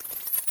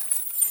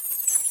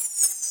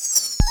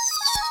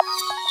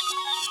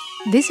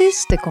This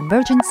is the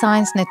Convergent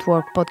Science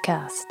Network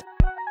podcast.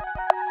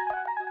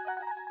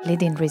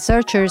 Leading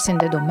researchers in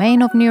the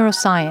domain of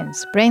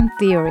neuroscience, brain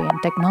theory,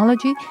 and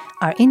technology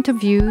are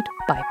interviewed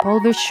by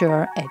Paul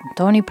Verschure and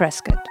Tony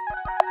Prescott.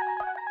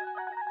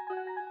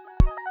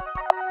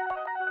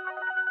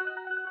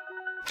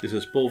 This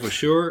is Paul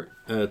Verschure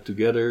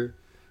together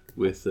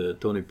with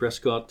Tony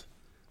Prescott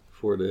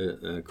for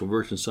the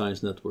Convergent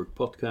Science Network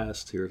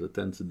podcast here at the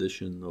 10th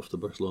edition of the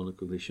Barcelona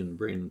Cognition,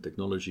 Brain and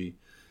Technology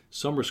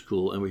Summer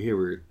School, and we're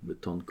here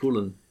with Ton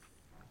Koelen.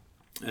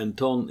 And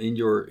Ton, in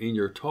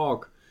your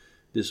talk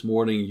this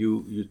morning,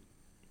 you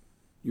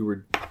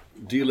were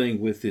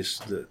dealing with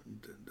the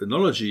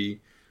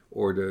analogy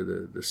or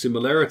the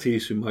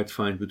similarities we might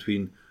find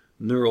between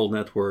neural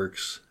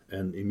networks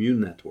and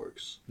immune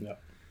networks. Yeah.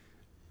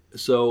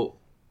 So,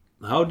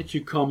 how did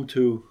you come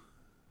to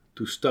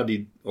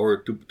study or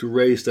to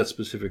raise that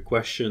specific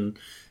question?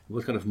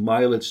 What kind of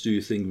mileage do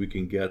you think we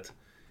can get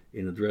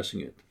in addressing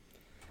it?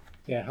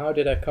 Yeah, how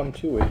did I come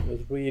to it? It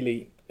was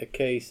really a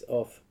case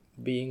of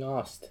being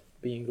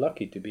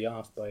lucky to be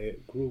asked by a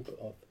group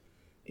of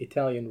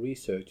Italian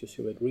researchers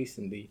who had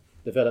recently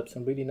developed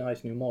some really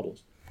nice new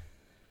models.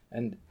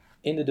 And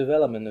in the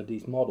development of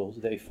these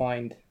models, they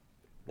find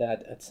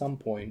that at some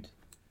point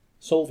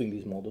solving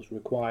these models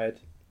required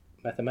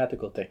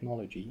mathematical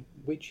technology,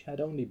 which had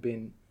only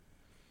been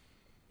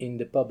in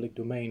the public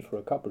domain for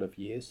a couple of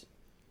years,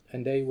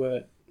 and they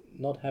were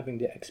not having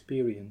the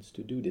experience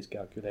to do this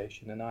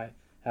calculation, and I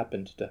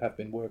happened to have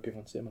been working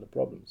on similar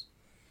problems.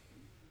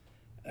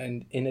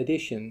 And in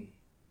addition,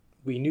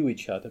 we knew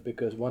each other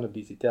because one of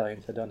these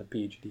Italians had done a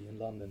PhD in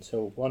London,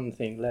 so one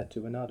thing led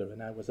to another,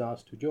 and I was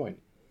asked to join.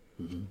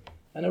 Mm-hmm.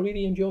 And I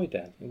really enjoyed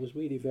that. It was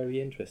really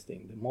very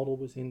interesting. The model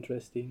was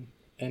interesting,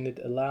 and it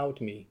allowed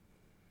me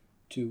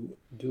to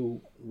do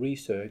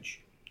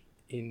research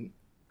in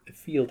a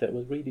field that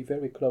was really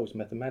very close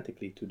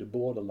mathematically to the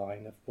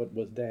borderline of what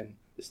was then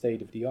the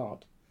state of the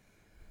art.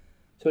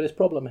 So this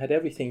problem had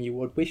everything you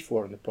would wish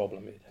for in a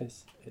problem.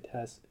 It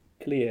has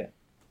clear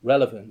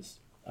relevance.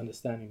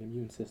 Understanding the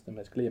immune system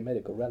has clear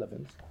medical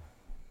relevance.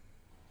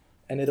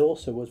 And it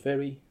also was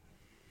very,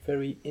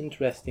 very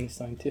interesting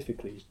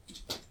scientifically,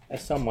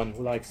 as someone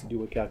who likes to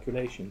do a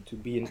calculation, to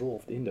be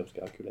involved in those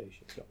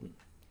calculations.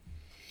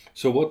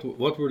 So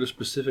what were the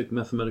specific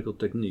mathematical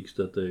techniques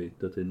that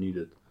they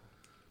needed?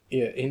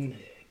 Yeah,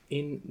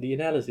 in the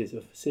analysis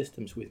of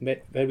systems with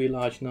very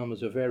large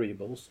numbers of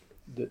variables,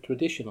 the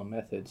traditional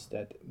methods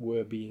that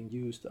were being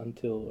used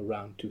until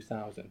around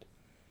 2000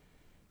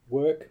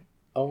 work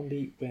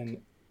only when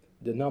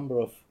the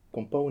number of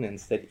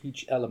components that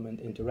each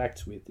element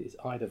interacts with is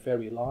either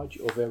very large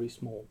or very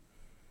small.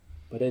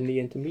 But in the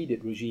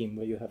intermediate regime,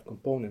 where you have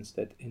components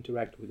that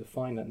interact with a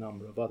finite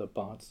number of other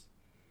parts,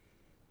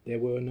 there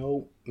were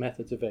no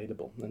methods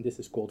available, and this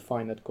is called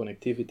finite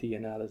connectivity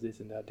analysis,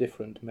 and there are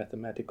different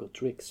mathematical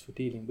tricks for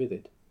dealing with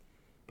it.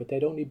 But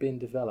they'd only been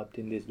developed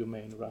in this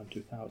domain around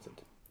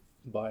 2000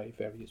 by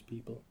various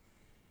people,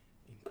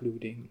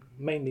 including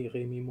mainly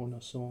Rémy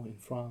Monasson in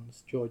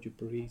France, Giorgio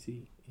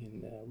Parisi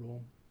in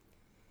Rome.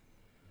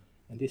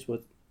 And this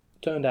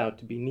turned out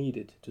to be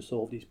needed to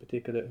solve these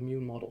particular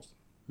immune models.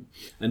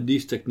 And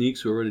these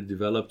techniques were already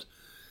developed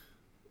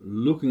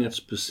looking at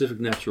specific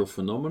natural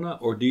phenomena,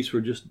 or these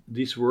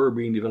were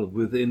being developed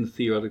within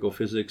theoretical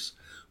physics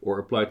or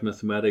applied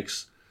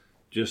mathematics,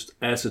 just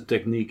as a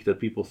technique that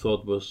people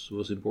thought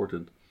was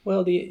important?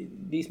 Well,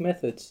 these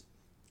methods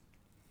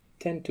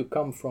tend to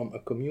come from a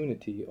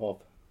community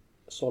of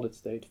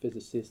solid-state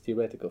physicists,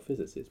 theoretical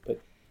physicists, but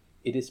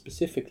it is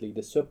specifically the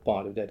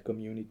subpart of that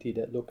community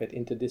that look at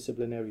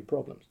interdisciplinary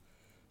problems.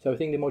 So I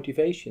think the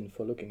motivation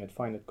for looking at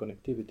finite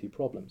connectivity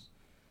problems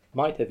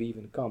might have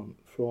even come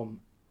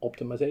from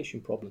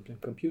optimization problems in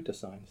computer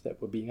science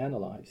that were being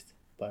analyzed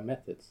by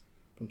methods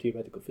from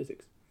theoretical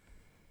physics.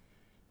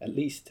 At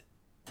least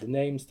the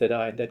names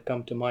that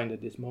come to mind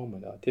at this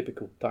moment are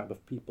typical type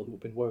of people who've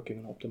been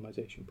working on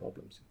optimization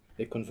problems.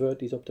 They convert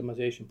these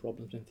optimization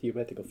problems into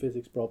theoretical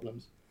physics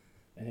problems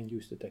and then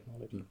use the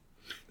technology.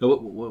 Now,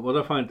 what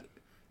I find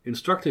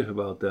instructive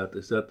about that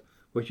is that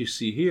what you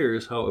see here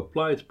is how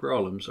applied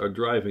problems are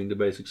driving the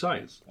basic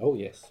science. Oh,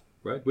 yes.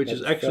 Right, which That's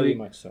is actually, very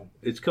much so.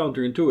 It's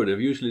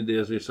counterintuitive. Usually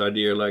there's this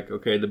idea like,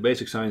 okay, the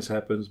basic science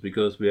happens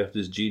because we have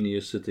this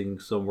genius sitting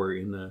somewhere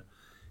in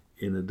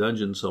a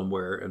dungeon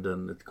somewhere, and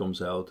then it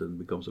comes out and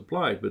becomes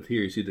applied. But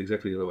here you see it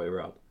exactly the other way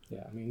around.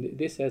 Yeah, I mean,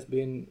 this has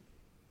been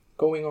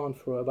going on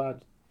for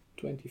about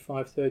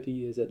 25, 30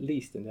 years at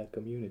least in that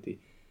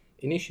community.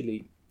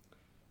 Initially,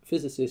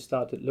 physicists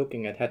started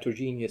looking at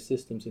heterogeneous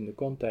systems in the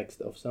context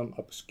of some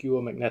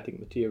obscure magnetic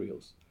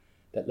materials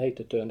that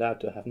later turned out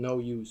to have no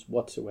use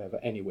whatsoever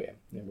anywhere.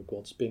 They were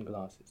called spin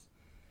glasses.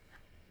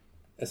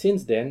 And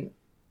since then,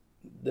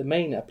 the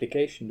main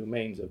application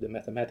domains of the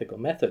mathematical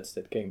methods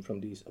that came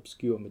from these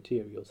obscure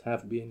materials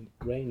have been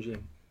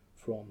ranging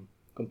from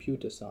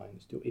computer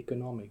science to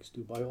economics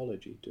to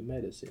biology to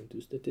medicine to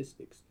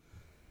statistics.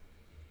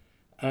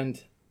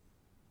 And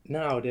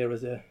now there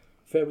is a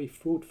very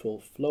fruitful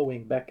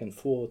flowing back and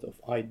forth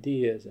of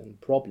ideas and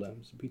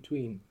problems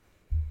between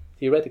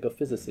theoretical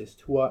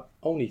physicists who are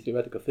only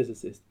theoretical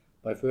physicists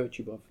by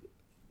virtue of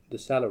the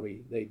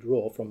salary they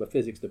draw from a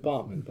physics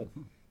department, but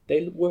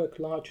they work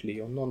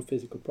largely on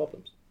non-physical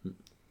problems.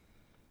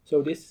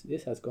 So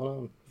this has gone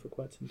on for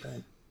quite some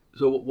time.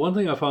 So one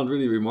thing I found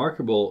really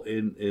remarkable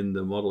in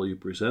the model you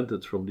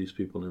presented from these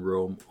people in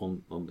Rome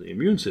on the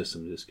immune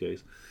system in this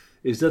case,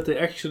 is that they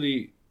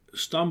actually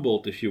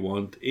stumbled, if you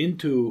want,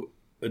 into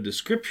a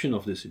description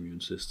of this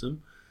immune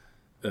system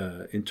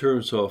in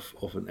terms of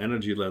an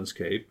energy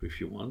landscape, if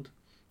you want,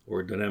 or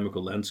a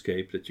dynamical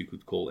landscape that you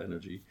could call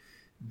energy,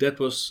 that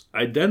was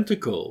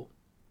identical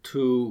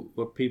to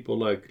what people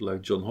like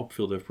John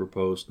Hopfield have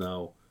proposed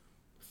now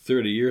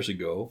 30 years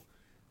ago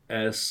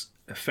as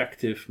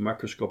effective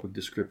macroscopic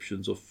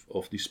descriptions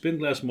of the spin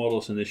glass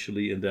models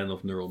initially and then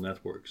of neural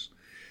networks.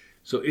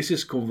 So is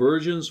this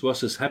convergence,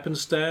 was this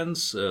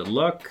happenstance,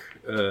 luck,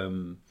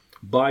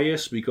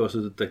 bias because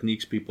of the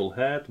techniques people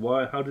had?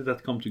 How did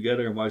that come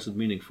together and why is it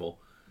meaningful?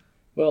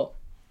 Well,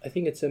 I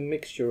think it's a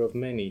mixture of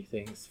many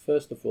things.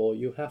 First of all,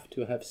 you have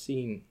to have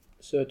seen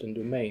certain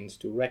domains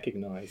to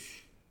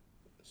recognize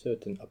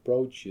certain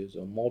approaches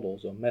or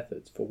models or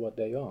methods for what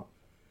they are.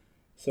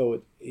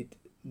 So it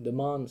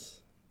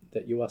demands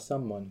that you are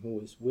someone who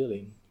is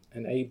willing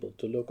and able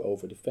to look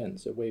over the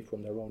fence away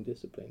from their own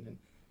discipline. And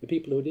the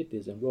people who did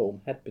this in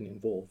Rome had been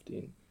involved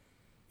in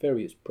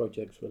various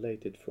projects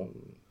related from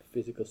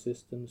physical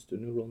systems to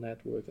neural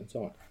networks and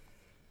so on.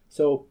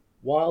 So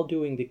while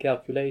doing the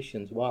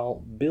calculations, while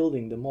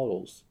building the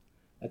models,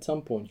 at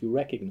some point you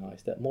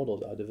recognize that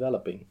models are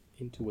developing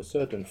into a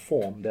certain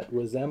form that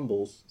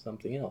resembles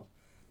something else.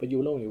 But you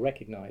will only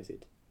recognize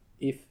it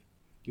if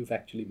you've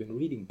actually been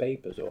reading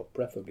papers or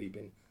preferably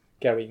been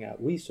carrying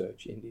out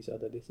research in these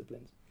other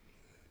disciplines.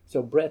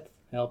 So breadth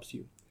helps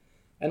you.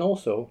 And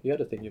also, the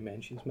other thing you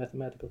mentioned is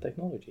mathematical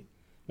technology.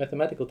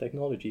 Mathematical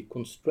technology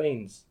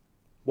constrains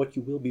what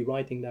you will be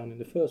writing down in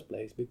the first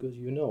place because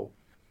you know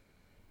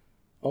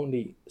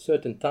only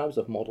certain types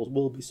of models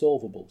will be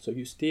solvable. So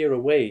you steer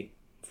away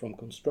from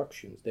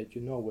constructions that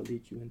you know will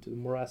lead you into the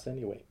morass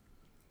anyway.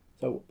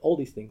 So all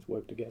these things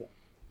work together.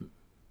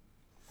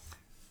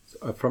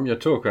 From your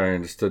talk, I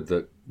understood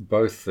that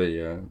both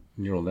the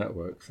neural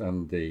networks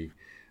and the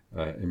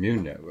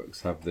immune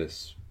networks have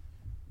this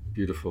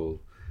beautiful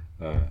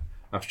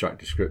abstract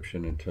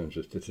description in terms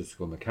of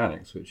statistical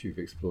mechanics, which you've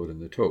explored in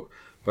the talk.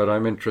 But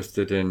I'm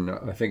interested in,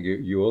 I think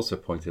you also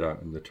pointed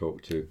out in the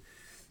talk to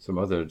some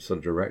other sort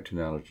of direct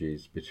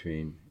analogies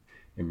between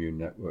immune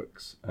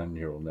networks and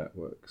neural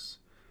networks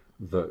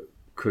that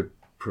could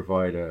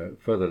provide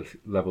further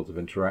levels of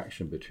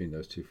interaction between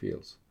those two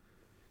fields.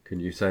 Can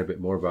you say a bit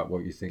more about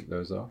what you think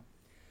those are?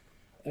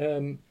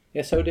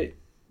 So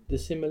the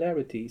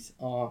similarities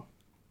are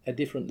at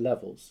different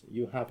levels.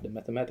 You have the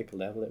mathematical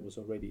level that was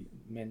already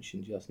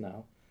mentioned just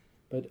now,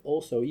 but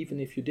also even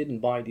if you didn't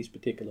buy these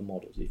particular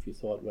models, if you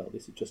thought, well,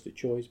 this is just a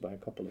choice by a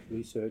couple of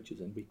researchers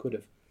and we could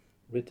have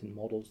written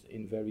models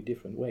in very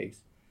different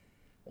ways,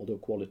 although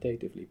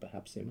qualitatively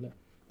perhaps similar,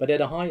 but at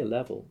a higher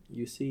level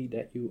you see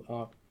that you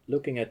are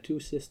looking at two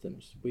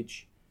systems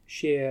which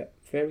share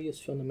various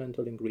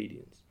fundamental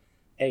ingredients.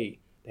 A,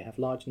 they have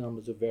large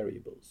numbers of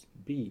variables.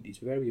 B, these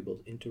variables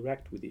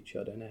interact with each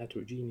other in a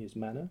heterogeneous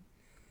manner.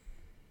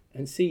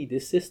 And C,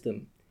 this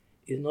system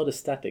is not a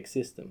static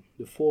system.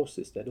 The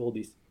forces that all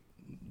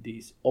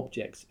these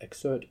objects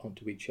exert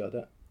onto each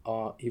other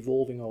are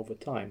evolving over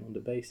time on the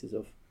basis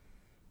of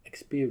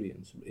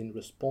experience in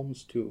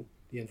response to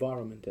the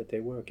environment that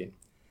they work in.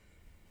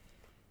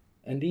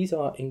 And these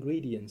are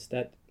ingredients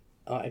that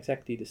are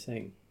exactly the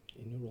same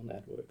in neural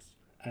networks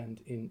and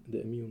in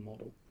the immune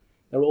model.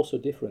 There are also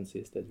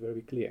differences, that's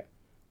very clear.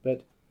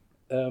 But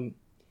the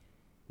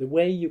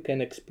way you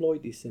can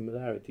exploit these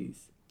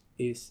similarities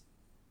is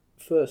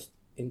first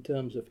in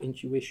terms of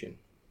intuition.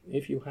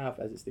 If you have,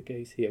 as is the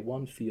case here,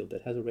 one field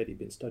that has already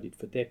been studied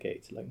for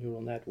decades, like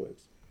neural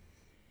networks,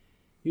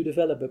 you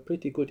develop a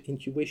pretty good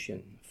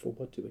intuition for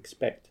what to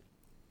expect,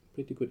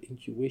 pretty good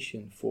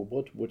intuition for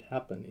what would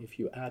happen if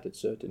you added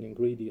certain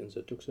ingredients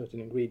or took certain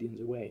ingredients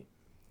away.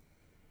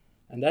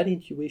 And that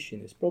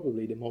intuition is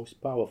probably the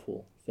most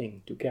powerful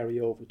thing to carry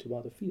over to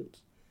other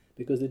fields,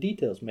 because the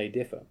details may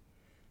differ,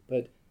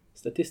 but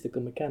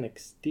statistical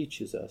mechanics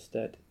teaches us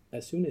that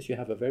as soon as you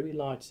have a very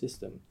large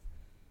system,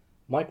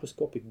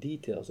 microscopic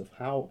details of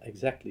how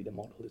exactly the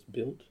model is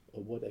built,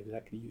 or what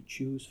exactly you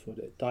choose for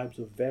the types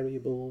of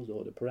variables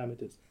or the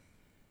parameters,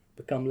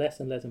 become less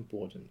and less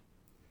important.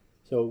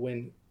 So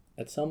when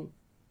at some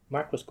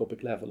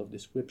macroscopic level of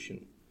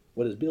description,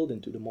 what is built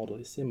into the model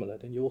is similar,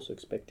 then you also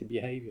expect the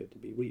behavior to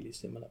be really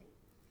similar.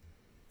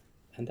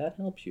 And that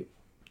helps you.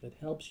 That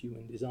helps you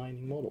in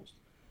designing models.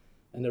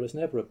 And there is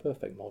never a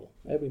perfect model.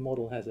 Every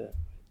model has a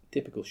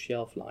typical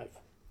shelf life.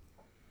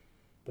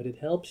 But it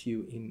helps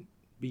you in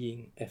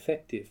being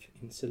effective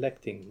in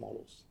selecting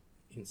models,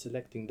 in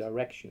selecting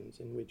directions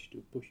in which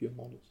to push your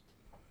models.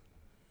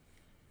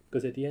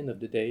 Because at the end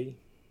of the day,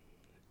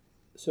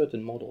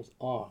 certain models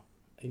are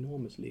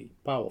enormously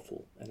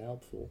powerful and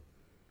helpful,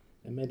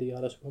 and many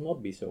others will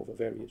not be so for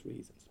various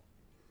reasons.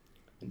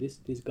 And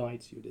this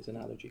guides you, this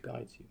analogy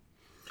guides you.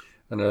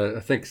 And I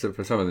think so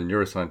for some of the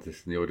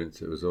neuroscientists in the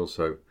audience, it was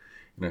also,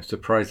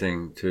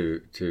 surprising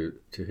to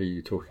hear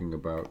you talking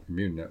about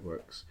immune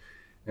networks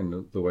in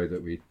the way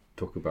that we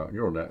talk about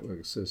neural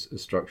networks as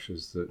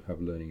structures that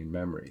have learning and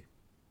memory,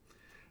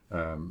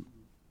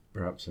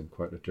 perhaps in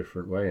quite a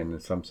different way. And in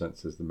some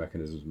senses, the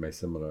mechanisms may be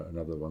similar and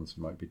other ones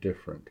might be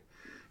different.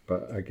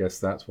 But I guess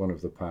that's one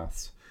of the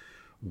paths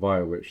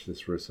via which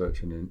this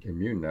research in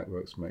immune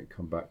networks might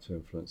come back to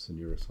influence the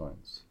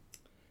neuroscience.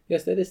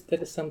 Yes, that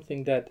is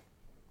something that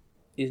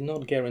is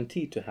not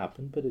guaranteed to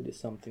happen, but it is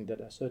something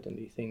that I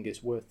certainly think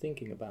is worth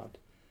thinking about.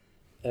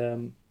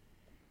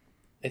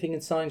 I think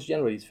in science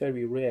generally it's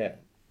very rare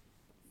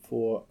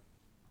for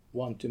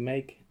one to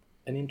make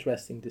an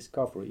interesting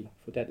discovery,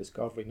 for that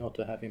discovery not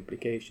to have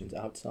implications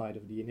outside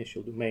of the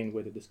initial domain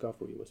where the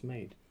discovery was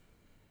made.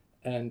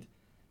 And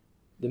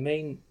the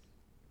main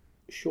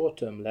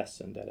short-term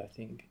lesson that I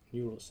think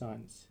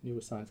neuroscience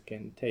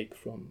can take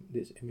from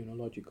this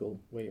immunological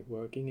way of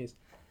working is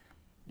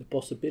the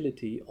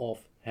possibility of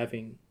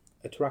having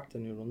attractor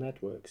neural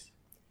networks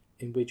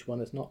in which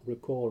one is not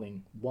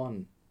recalling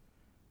one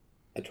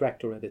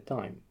attractor at a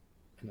time,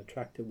 an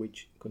attractor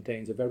which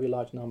contains a very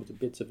large number of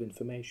bits of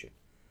information,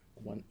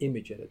 one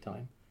image at a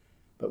time,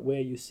 but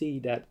where you see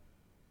that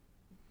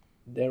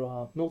there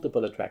are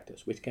multiple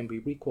attractors which can be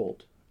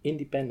recalled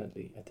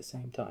independently at the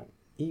same time,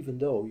 even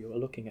though you are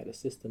looking at a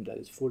system that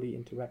is fully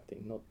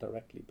interacting, not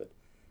directly, but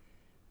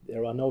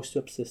there are no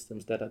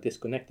subsystems that are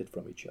disconnected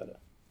from each other.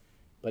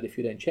 But if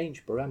you then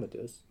change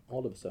parameters,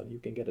 all of a sudden you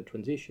can get a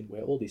transition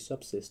where all these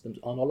subsystems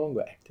are no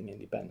longer acting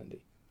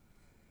independently.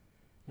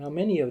 Now,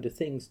 many of the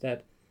things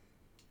that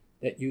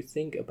you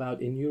think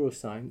about in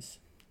neuroscience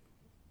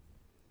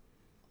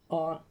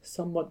are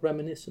somewhat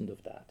reminiscent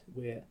of that,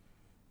 where,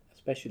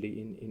 especially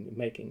in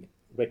making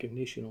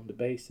recognition on the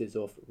basis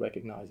of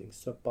recognizing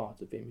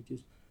subparts of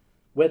images,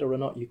 whether or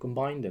not you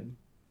combine them,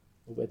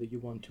 or whether you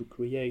want to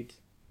create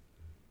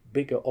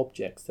bigger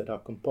objects that are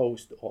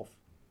composed of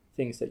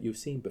things that you've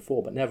seen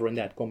before, but never in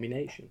that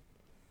combination,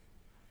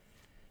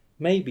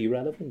 may be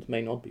relevant,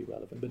 may not be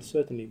relevant, but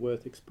certainly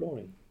worth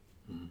exploring.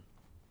 Mm-hmm.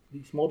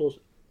 These models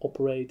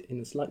operate in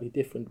a slightly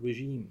different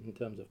regime in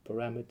terms of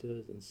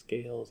parameters and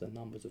scales and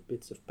numbers of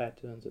bits of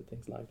patterns and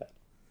things like that.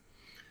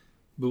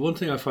 But one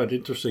thing I find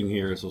interesting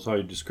here is also how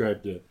you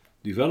describe the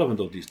development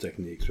of these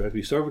techniques, right?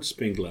 We start with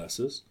spin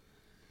glasses.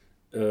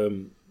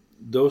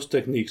 Those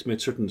techniques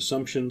made certain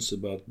assumptions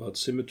about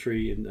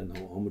symmetry and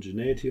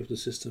homogeneity of the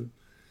system.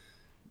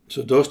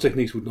 So those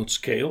techniques would not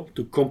scale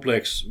to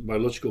complex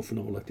biological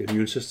phenomena like the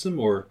immune system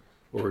or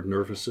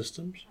nervous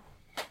systems.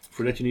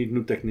 For that you need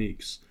new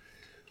techniques.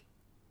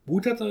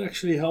 Would that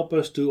actually help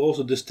us to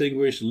also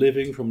distinguish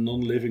living from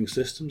non-living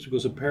systems?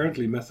 Because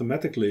apparently,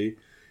 mathematically,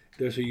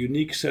 there's a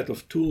unique set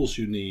of tools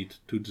you need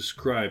to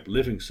describe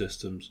living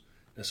systems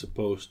as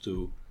opposed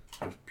to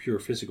a pure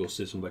physical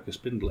system like a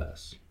spin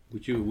glass.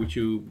 Would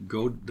you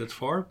go that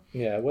far?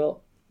 Yeah,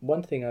 well,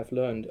 one thing I've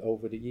learned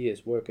over the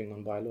years working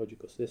on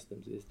biological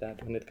systems is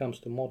that when it comes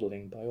to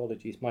modeling,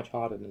 biology is much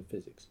harder than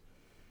physics.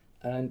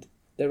 And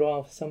there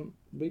are some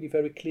really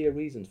very clear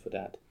reasons for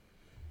that.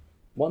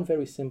 One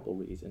very simple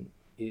reason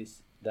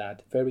is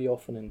that very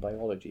often in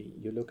biology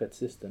you look at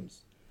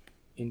systems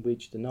in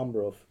which the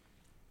number of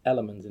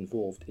elements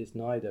involved is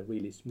neither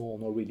really small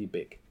nor really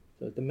big.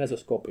 So the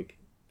mesoscopic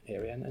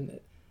area. And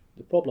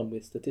the problem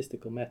with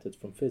statistical methods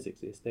from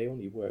physics is they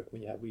only work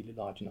when you have really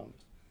large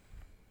numbers.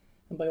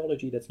 In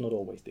biology, that's not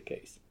always the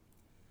case.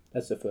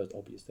 That's the first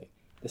obvious thing.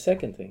 The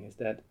second thing is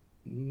that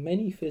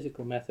many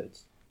physical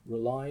methods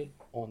rely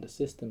on the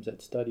systems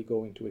that study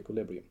going to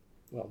equilibrium.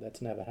 Well,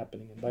 that's never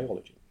happening in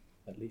biology,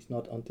 at least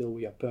not until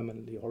we are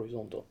permanently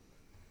horizontal.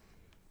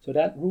 So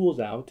that rules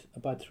out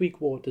about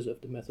 3/4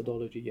 of the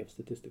methodology of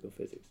statistical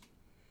physics.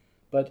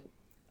 But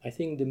I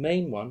think the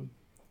main one,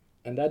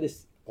 and that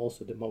is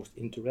also the most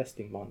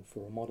interesting one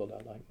for a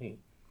modeler like me,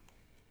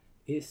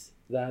 is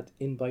that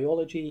in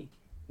biology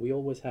we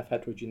always have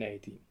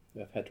heterogeneity. We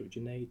have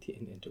heterogeneity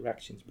in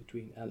interactions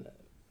between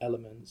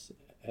elements,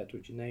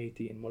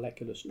 heterogeneity in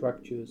molecular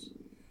structures.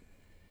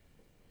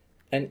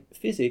 And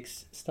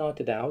physics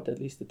started out, at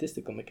least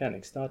statistical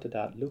mechanics, started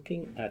out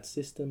looking at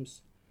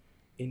systems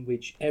in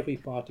which every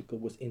particle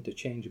was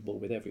interchangeable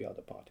with every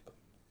other particle.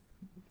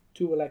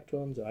 2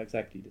 electrons are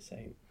exactly the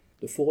same.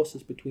 The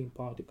forces between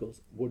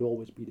particles would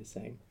always be the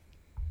same.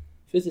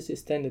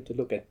 Physicists tended to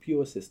look at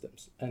pure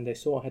systems, and they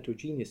saw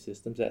heterogeneous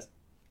systems as,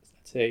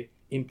 let's say,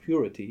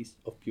 impurities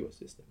of pure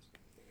systems,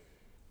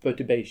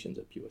 perturbations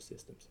of pure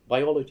systems.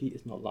 Biology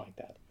is not like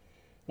that.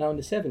 Now in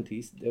the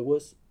 70s, there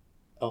was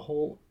a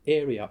whole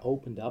area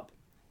opened up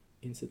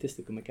in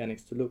statistical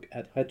mechanics to look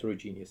at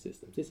heterogeneous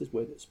systems. This is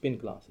where the spin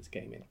glasses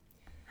came in.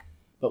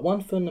 But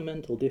one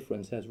fundamental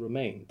difference has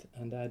remained,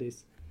 and that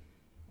is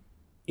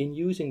in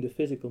using the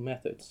physical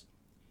methods,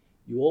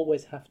 you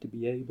always have to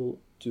be able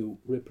to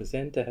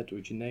represent the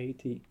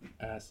heterogeneity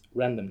as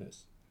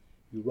randomness.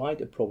 You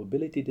write a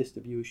probability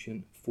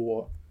distribution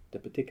for the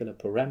particular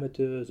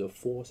parameters or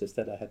forces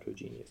that are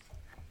heterogeneous.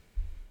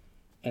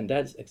 And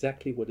that's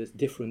exactly what is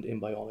different in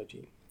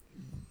biology.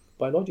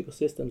 biological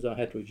systems are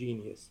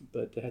heterogeneous,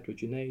 but the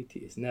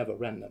heterogeneity is never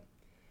random.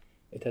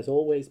 It has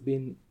always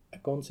been a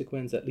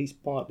consequence, at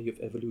least partly, of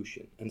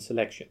evolution and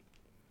selection.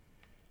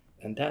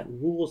 And that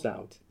rules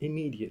out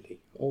immediately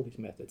all these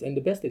methods. And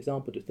the best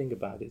example to think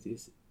about it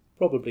is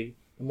probably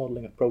the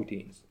modeling of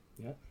proteins.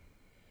 Yeah?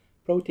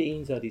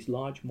 Proteins are these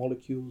large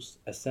molecules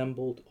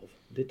assembled of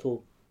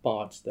little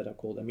parts that are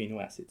called amino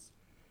acids.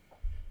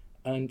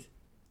 And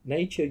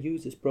nature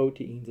uses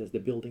proteins as the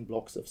building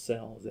blocks of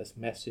cells, as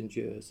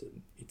messengers.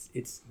 And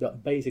it's the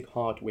basic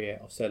hardware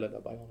of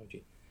cellular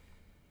biology.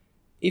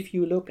 If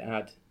you look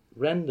at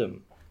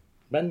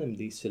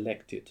randomly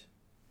selected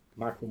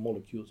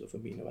macromolecules of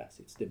amino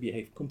acids, they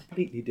behave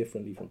completely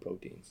differently from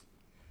proteins.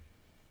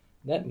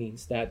 That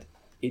means that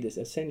it is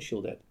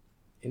essential that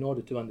in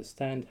order to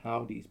understand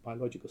how these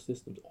biological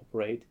systems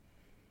operate,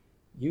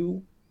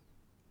 you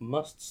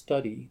must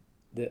study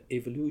the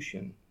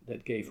evolution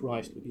that gave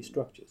rise to these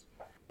structures.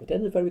 But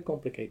that is a very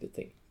complicated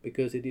thing,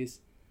 because it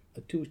is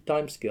a two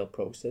timescale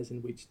process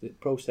in which the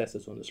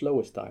processes on the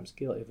slowest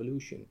timescale,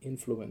 evolution,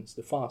 influence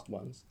the fast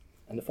ones,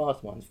 and the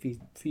fast ones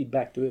feed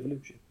back to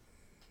evolution.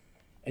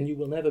 And you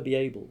will never be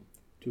able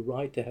to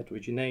write the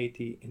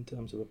heterogeneity in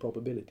terms of a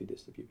probability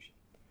distribution.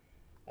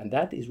 And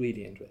that is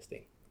really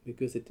interesting,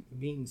 because it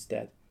means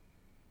that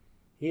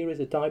here is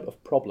a type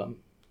of problem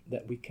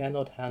that we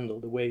cannot handle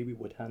the way we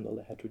would handle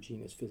a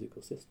heterogeneous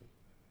physical system.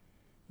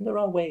 And there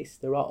are ways,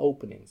 there are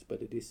openings,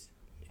 but it is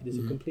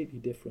a completely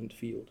different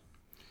field.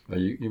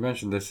 You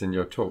mentioned this in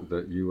your talk,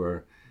 that you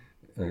were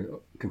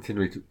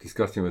continually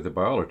discussing with the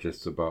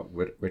biologists about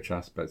which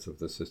aspects of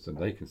the system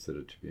they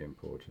considered to be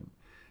important.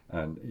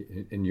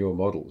 And in your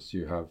models,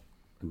 you have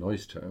a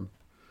noise term,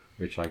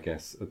 which I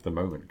guess at the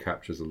moment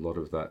captures a lot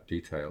of that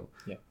detail.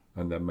 Yeah.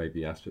 And there may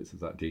be aspects of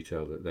that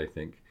detail that they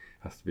think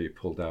has to be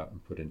pulled out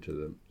and put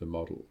into the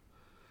model.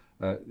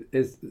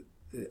 Is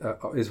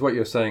what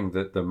you're saying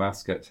that the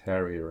mass gets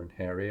hairier and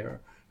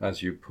hairier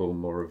as you pull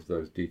more of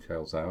those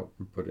details out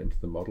and put it into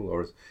the model?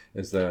 Or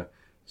is there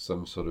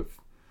some sort of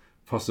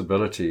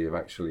possibility of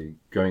actually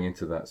going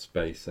into that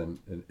space and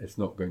it's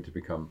not going to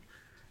become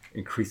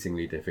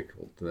increasingly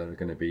difficult? There are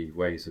going to be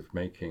ways of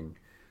making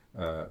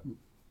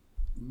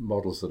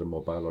models that are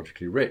more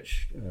biologically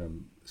rich,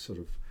 sort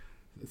of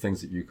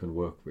things that you can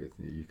work with.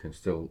 You can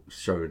still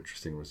show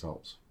interesting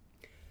results.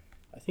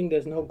 I think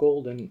there's no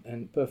golden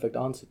and perfect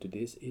answer to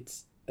this.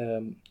 It's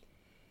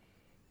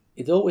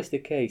always the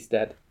case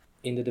that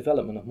in the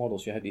development of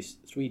models you have these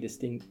three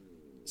distinct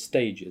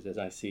stages as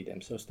I see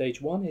them. So stage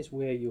one is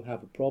where you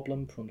have a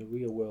problem from the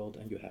real world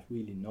and you have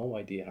really no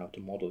idea how to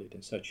model it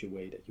in such a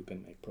way that you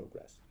can make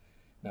progress.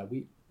 Now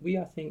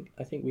I think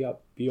we are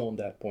beyond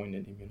that point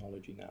in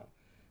immunology now.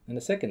 And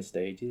the second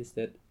stage is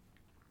that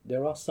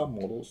there are some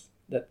models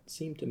that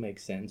seem to make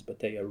sense, but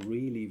they are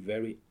really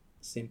very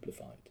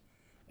simplified,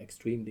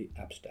 extremely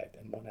abstract,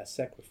 and one has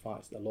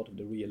sacrificed a lot of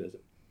the realism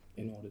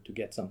in order to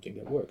get something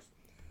that works.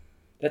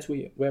 That's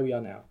where we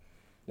are now.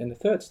 Then the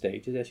third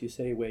stage is, as you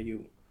say, where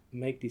you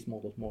make these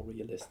models more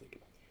realistic.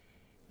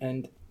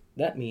 And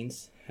that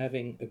means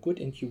having a good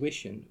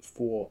intuition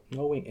for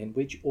knowing in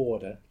which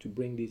order to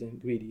bring these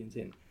ingredients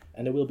in.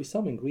 And there will be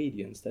some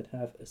ingredients that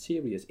have a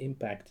serious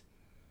impact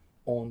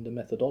on the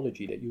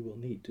methodology that you will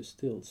need to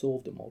still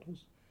solve the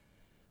models.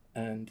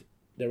 And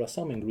there are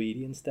some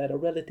ingredients that are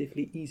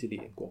relatively easily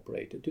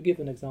incorporated. To give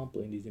an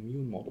example, in these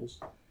immune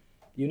models,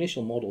 the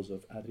initial models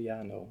of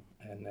Adriano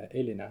and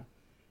Elena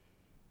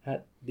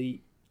had the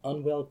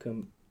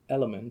unwelcome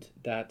element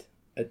that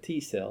a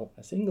T cell,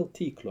 a single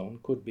T clone,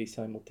 could be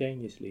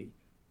simultaneously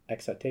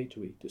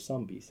excitatory to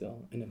some B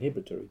cell and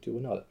inhibitory to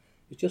another.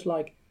 It's just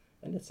like,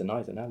 and that's a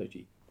nice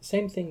analogy, the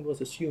same thing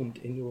was assumed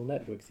in neural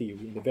network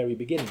theory in the very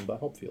beginning by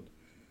Hopfield.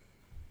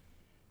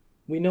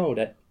 We know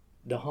that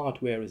the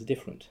hardware is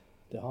different.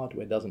 The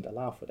hardware doesn't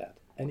allow for that.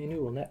 And in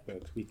neural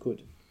networks we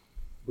could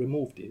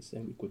remove this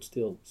and we could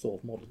still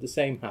solve models. The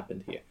same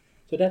happened here.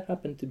 So that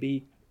happened to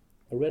be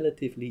a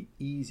relatively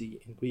easy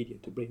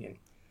ingredient to bring in.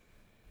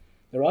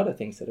 There are other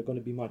things that are going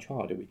to be much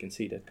harder. We can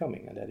see that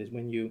coming, and that is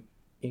when you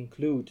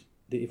include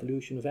the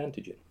evolution of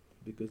antigen,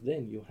 because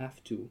then you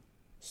have to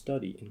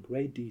study in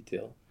great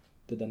detail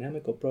the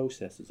dynamical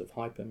processes of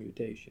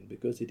hypermutation,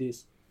 because it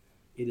is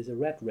a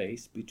rat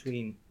race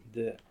between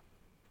the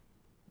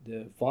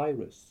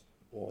virus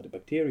or the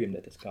bacterium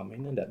that has come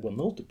in and that will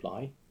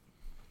multiply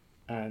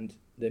and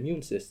the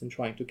immune system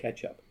trying to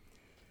catch up.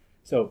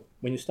 So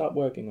when you start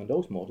working on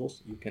those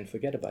models, you can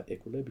forget about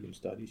equilibrium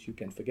studies, you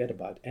can forget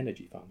about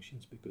energy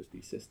functions, because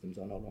these systems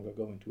are no longer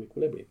going to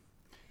equilibrium.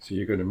 So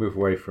you're going to move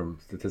away from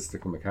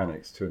statistical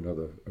mechanics to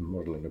another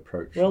modeling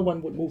approach? Well,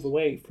 one would move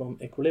away from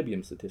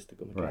equilibrium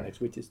statistical mechanics,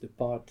 right, which is the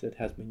part that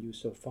has been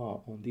used so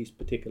far on these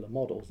particular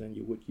models, and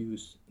you would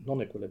use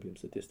non-equilibrium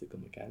statistical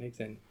mechanics,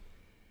 and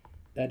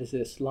that is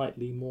a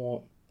slightly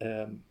more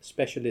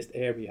specialist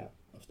area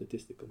of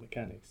statistical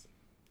mechanics.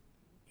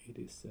 It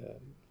is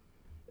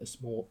a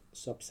small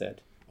subset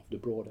of the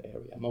broader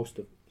area. Most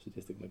of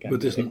statistical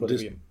mechanics is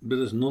equilibrium. But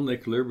this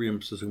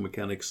non-equilibrium statistical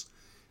mechanics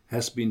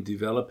has been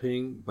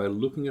developing by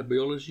looking at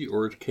biology,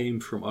 or it came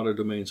from other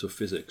domains of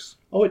physics?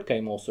 Oh, it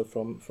came also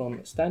from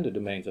standard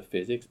domains of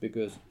physics,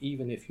 because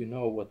even if you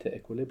know what the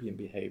equilibrium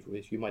behavior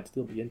is, you might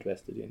still be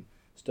interested in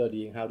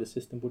studying how the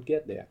system would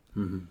get there.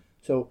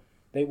 So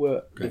they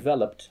were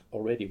developed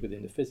already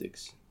within the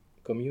physics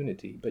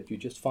community, but you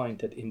just find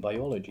that in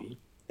biology,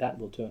 that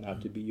will turn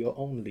out to be your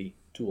only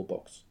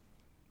toolbox,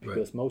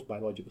 because most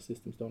biological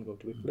systems don't go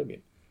to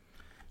equilibrium.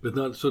 But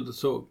not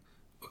so.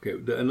 Okay,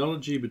 the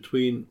analogy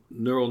between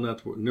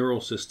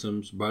neural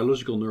systems,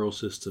 biological neural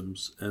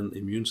systems, and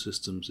immune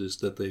systems is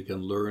that they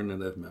can learn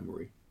and have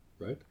memory,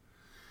 right?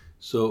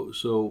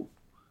 So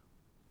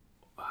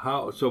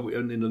how? So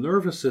in the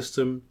nervous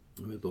system,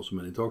 we had also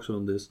many talks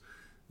on this.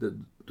 The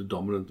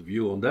dominant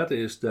view on that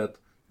is that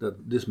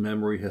this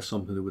memory has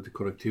something to do with the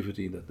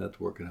connectivity in that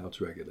network and how it's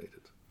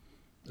regulated.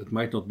 It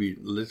might not be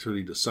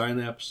literally the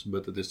synapse,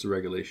 but it is the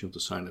regulation of the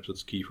synapse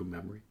that's key for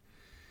memory.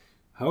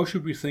 How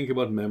should we think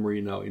about memory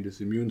now in this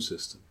immune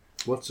system?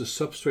 What's the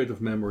substrate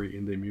of memory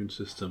in the immune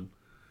system?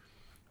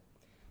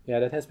 Yeah,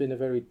 that has been a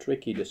very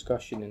tricky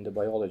discussion in the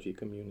biology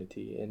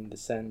community, in the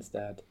sense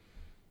that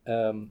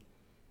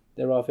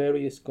there are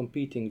various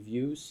competing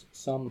views.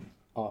 Some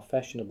are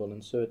fashionable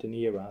in certain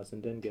eras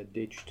and then get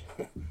ditched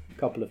a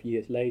couple of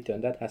years later,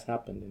 and that has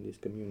happened in this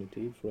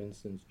community. For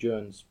instance,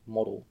 Jern's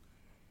model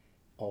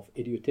of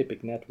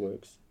idiotypic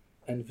networks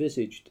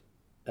envisaged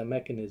a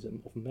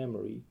mechanism of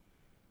memory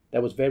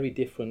that was very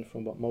different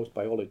from what most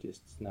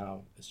biologists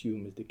now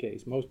assume is the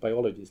case. Most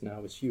biologists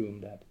now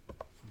assume that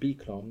B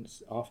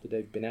clones, after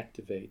they've been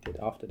activated,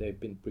 after they've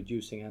been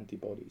producing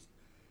antibodies,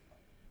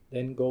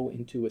 then go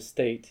into a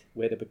state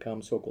where they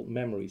become so-called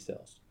memory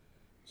cells.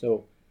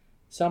 So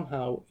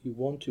somehow you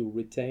want to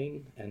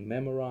retain and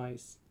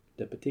memorize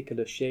the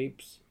particular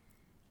shapes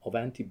of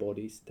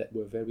antibodies that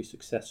were very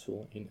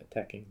successful in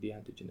attacking the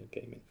antigen that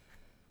came in.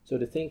 So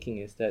the thinking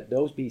is that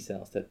those B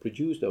cells that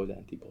produce those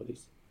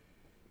antibodies,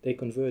 they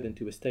convert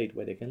into a state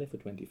where they can live for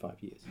 25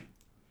 years.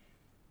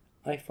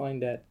 I find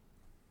that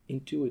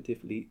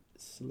intuitively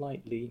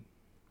slightly,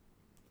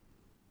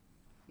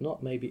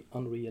 not maybe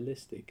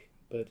unrealistic,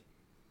 but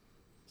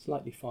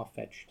slightly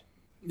far-fetched.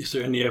 Is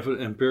there any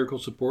empirical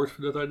support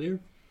for that idea?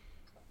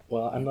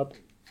 Well, I'm not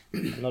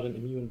an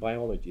immune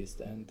biologist,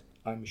 and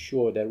I'm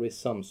sure there is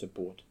some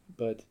support,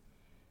 but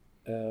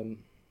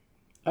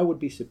I would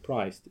be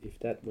surprised if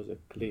that was a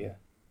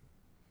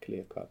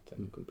clear-cut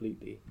and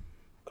completely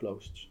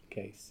closed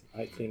case.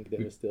 I think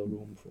there is still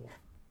room for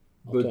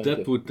But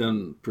that would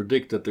then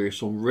predict that there is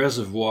some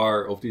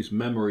reservoir of these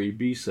memory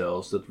B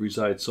cells that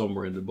reside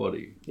somewhere in the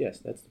body. Yes,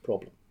 that's the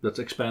problem. That's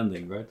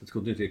expanding, right? It's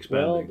continually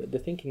expanding. Well, the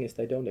thinking is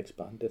they don't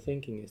expand. The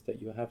thinking is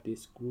that you have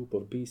this group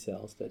of B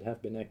cells that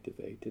have been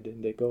activated,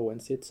 and they go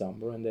and sit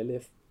somewhere and they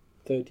live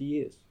 30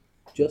 years,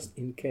 just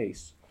in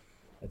case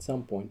at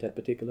some point that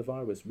particular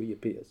virus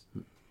reappears.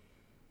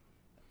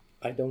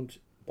 I don't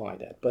buy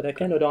that, but I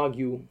cannot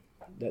argue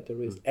that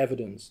there is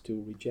evidence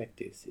to reject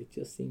this. It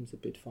just seems a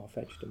bit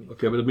far-fetched to me.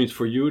 Okay, but it means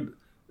for you,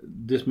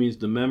 this means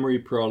the memory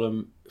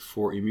problem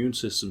for immune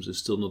systems is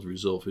still not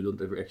resolved. We don't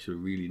ever actually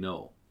really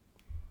know.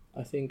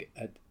 I think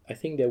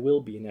there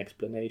will be an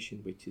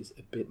explanation which is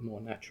a bit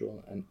more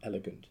natural and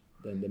elegant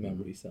than the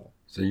memory cell.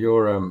 So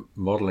your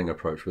modelling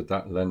approach, would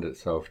that lend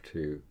itself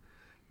to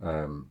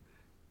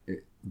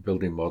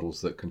building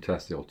models that can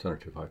test the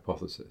alternative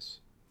hypothesis?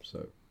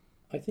 So,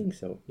 I think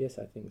so. Yes,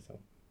 I think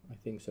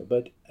so.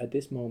 But at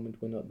this moment,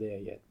 we're not there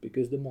yet,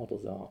 because the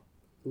models are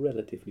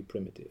relatively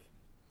primitive.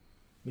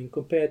 I mean,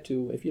 compared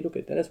to, if you look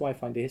at that, that's why I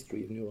find the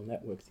history of neural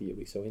network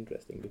theory so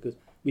interesting, because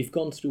we've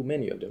gone through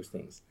many of those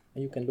things,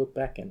 and you can look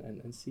back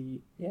and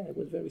see, yeah, it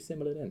was very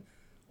similar then.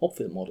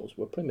 Hopfield models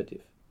were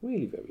primitive,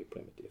 really very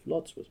primitive.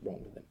 Lots was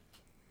wrong with them.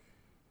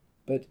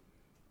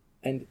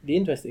 And the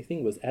interesting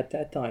thing was, at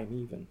that time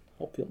even,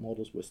 Hopfield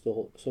models were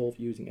still solved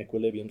using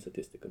equilibrium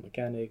statistical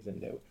mechanics,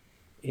 and they were,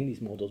 in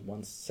these models,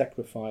 one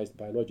sacrificed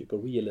biological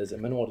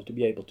realism in order to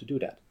be able to do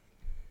that.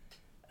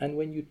 And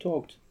when you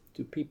talked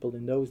to people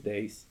in those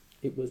days,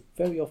 it was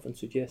very often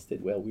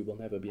suggested, well, we will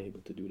never be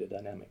able to do the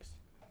dynamics.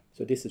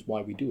 So this is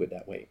why we do it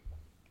that way.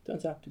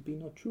 Turns out to be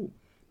not true.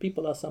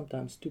 People are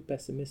sometimes too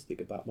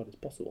pessimistic about what is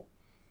possible.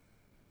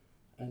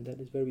 And that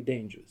is very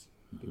dangerous,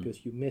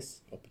 because you miss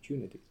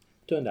opportunities.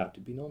 Turned out to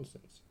be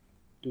nonsense.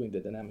 Doing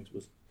the dynamics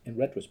was, in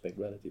retrospect,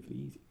 relatively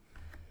easy.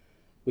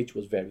 Which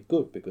was very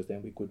good, because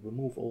then we could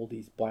remove all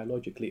these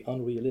biologically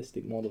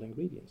unrealistic model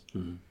ingredients.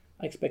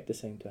 I expect the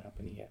same to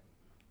happen here.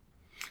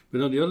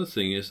 But now the other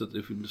thing is that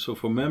so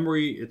for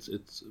memory,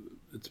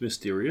 it's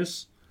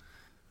mysterious.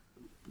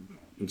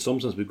 In some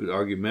sense, we could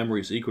argue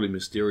memory is equally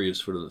mysterious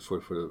for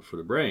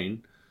the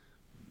brain,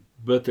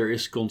 but there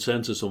is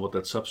consensus on what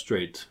that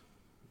substrate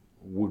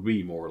would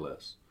be, more or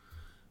less.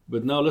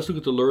 But now let's look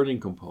at the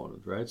learning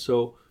component, right?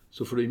 So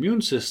for the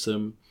immune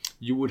system,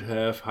 you would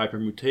have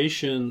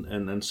hypermutation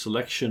and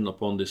selection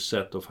upon this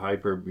set of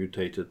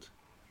hypermutated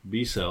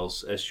B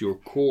cells as your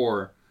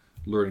core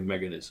learning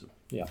mechanism.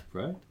 Yeah.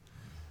 Right?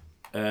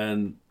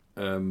 And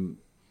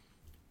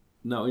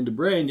Now, in the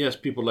brain, yes,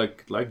 people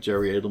like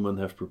Jerry Edelman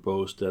have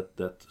proposed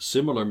that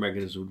similar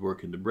mechanisms would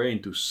work in the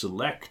brain to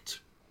select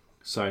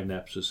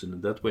synapses and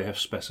in that way have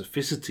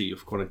specificity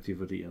of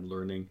connectivity and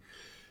learning.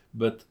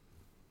 But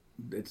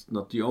it's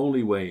not the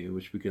only way in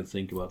which we can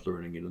think about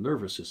learning in the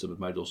nervous system. It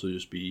might also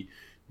just be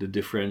the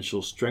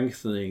differential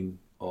strengthening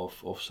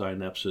of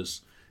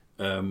synapses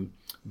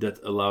that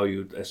allow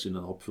you, as in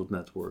a Hopfield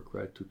network,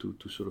 right,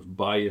 to sort of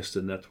bias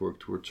the network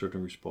towards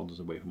certain responses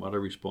away from other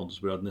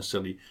responses without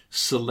necessarily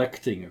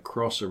selecting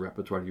across a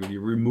repertoire. You really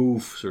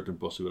remove certain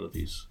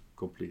possibilities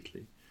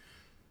completely.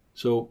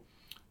 So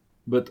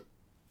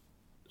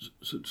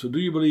do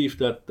you believe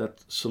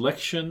that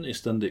selection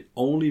is then the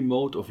only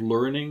mode of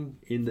learning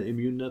in the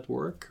immune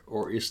network,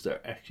 or is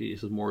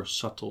it more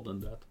subtle than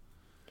that?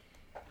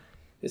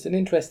 It's an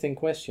interesting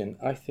question.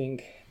 I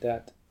think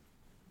that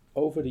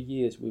over the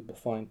years we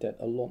find that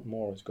a lot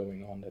more is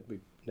going on than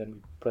we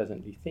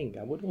presently think.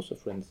 I would also,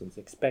 for instance,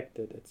 expect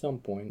that at some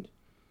point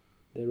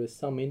there is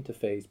some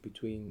interface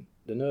between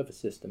the nervous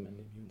system and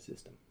the immune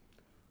system.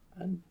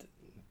 And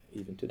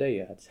even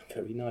today I had some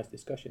very nice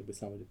discussion with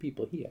some of the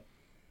people here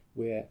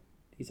where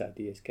these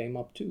ideas came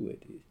up too.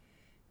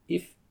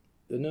 If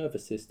the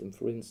nervous system,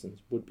 for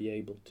instance, would be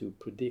able to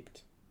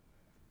predict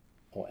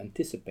or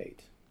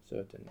anticipate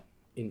certain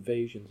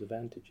invasions of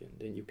antigen,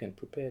 then you can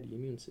prepare the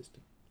immune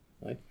system,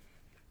 right?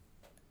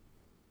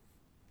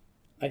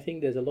 I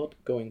think there's a lot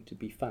going to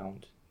be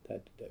found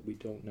that we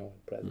don't know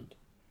at present.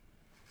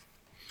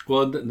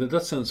 Well, in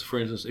that sense, for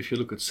instance, if you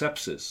look at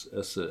sepsis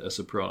as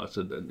a problem, as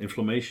an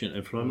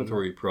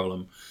inflammatory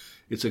problem,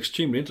 it's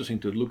extremely interesting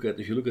to look at.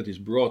 If you look at these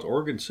broad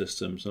organ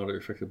systems that are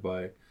affected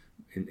by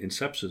in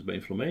sepsis by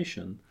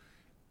inflammation,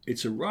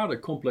 it's a rather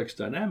complex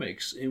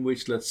dynamics in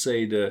which, let's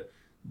say, the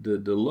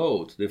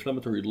load, the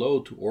inflammatory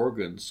load to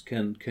organs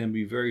can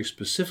be very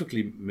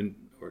specifically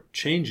or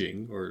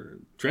changing or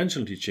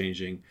transiently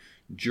changing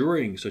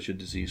during such a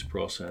disease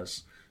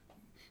process.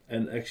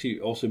 And actually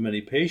also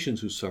many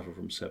patients who suffer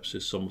from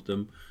sepsis, some of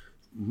them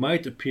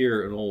might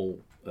appear in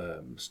all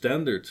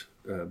standard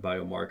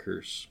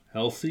biomarkers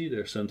healthy,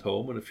 they're sent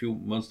home, and a few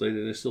months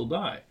later they still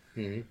die.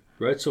 Mm-hmm.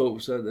 Right? So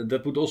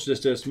that would also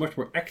suggest there's much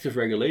more active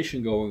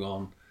regulation going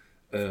on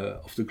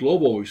of the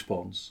global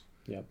response.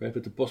 Yeah. Right?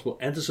 But the possible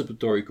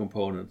anticipatory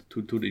component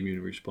to the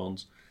immune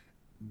response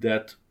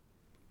that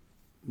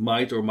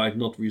might or might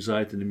not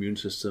reside in the immune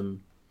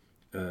system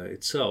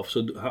itself.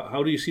 So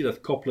how do you see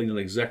that coupling then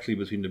exactly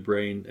between the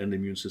brain and the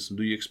immune system?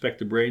 Do you expect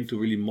the brain to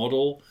really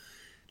model,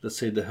 let's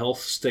say, the health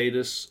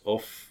status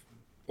of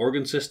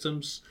organ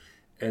systems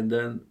and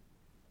then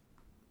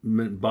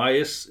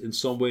bias in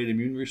some way the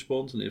immune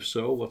response? And if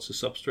so, what's the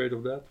substrate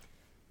of that?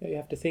 Yeah, you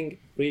have to think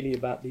really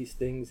about these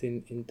things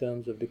in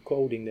terms of the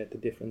coding that the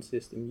different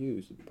systems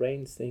use. The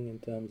brains think in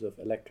terms of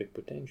electric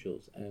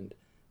potentials and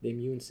the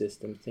immune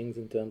system thinks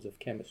in terms of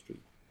chemistry.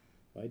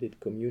 Right? It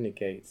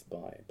communicates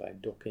by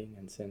docking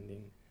and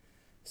sending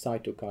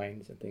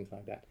cytokines and things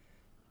like that.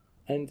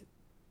 And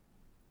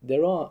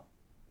there are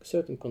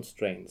certain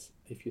constraints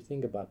if you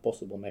think about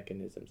possible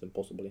mechanisms and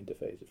possible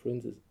interfaces. For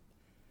instance,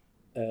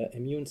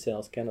 immune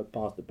cells cannot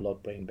pass the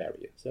blood-brain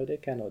barrier, so they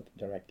cannot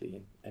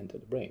directly enter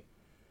the brain.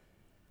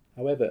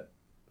 However,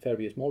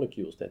 various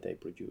molecules that they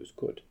produce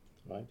could.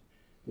 Right?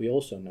 We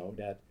also know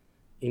that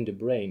in the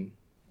brain,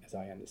 as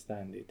I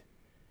understand it,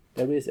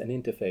 there is an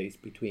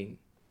interface between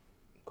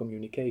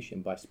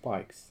communication by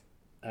spikes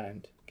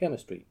and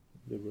chemistry.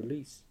 The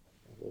release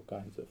of all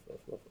kinds of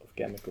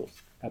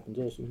chemicals happens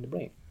also in the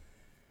brain.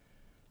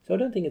 So I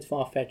don't think it's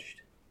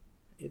far-fetched.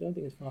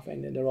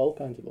 And there are all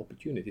kinds of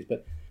opportunities,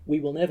 but we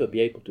will never be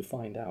able to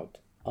find out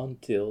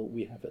until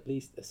we have at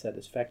least a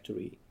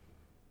satisfactory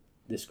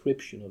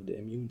description of the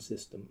immune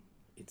system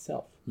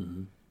itself.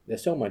 Mm-hmm.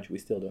 There's so much we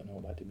still don't know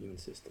about the immune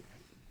system.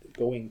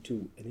 Going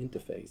to an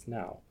interface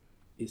now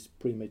is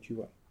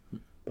premature. Mm-hmm.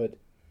 But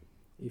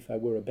if I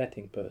were a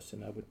betting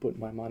person, I would put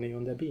my money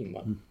on there being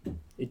one. Mm.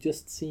 It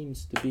just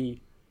seems to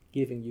be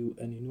giving you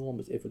an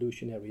enormous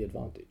evolutionary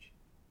advantage.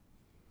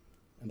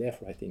 And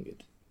therefore I think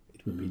it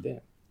would be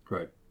there.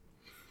 Right.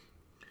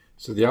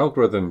 So the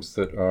algorithms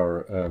that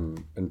are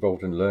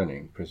involved in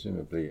learning,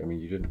 presumably, I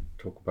mean, you didn't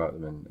talk about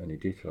them in any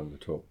detail in the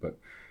talk, but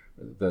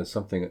there's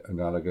something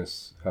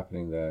analogous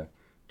happening there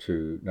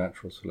to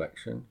natural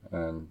selection,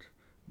 and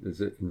is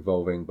it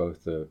involving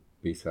both the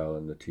B cell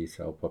and the T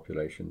cell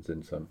populations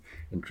in some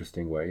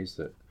interesting ways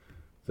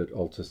that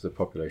alters the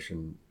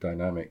population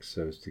dynamics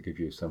so as to give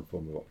you some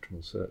form of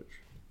optimal search?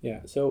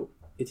 Yeah, so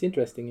it's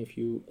interesting if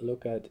you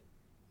look at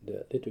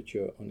the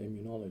literature on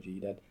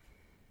immunology that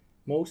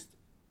most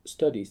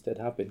studies that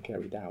have been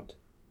carried out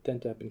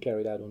tend to have been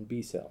carried out on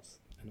B cells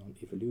and on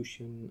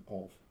evolution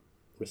of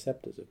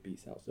receptors of B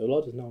cells. So a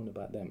lot is known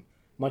about them,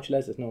 much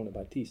less is known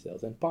about T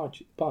cells, and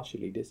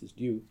partially this is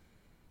due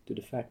to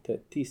the fact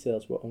that T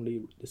cells were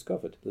only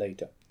discovered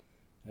later.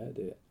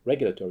 The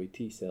regulatory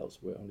T cells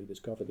were only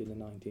discovered in the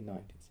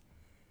 1990s.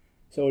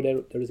 So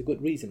there is a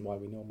good reason why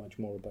we know much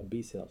more about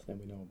B cells than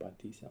we know about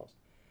T cells.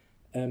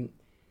 When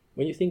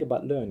you think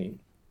about learning,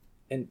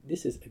 and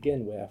this is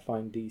again where I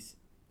find these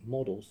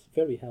models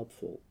very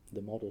helpful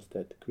the models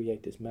that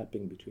create this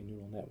mapping between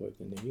neural networks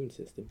and the immune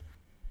system,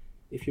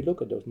 if you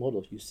look at those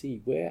models, you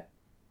see where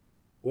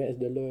is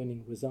the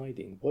learning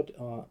residing? What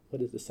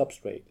is the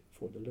substrate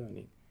for the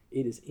learning?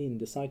 It is in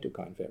the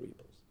cytokine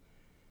variables.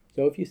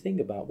 So if you think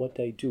about what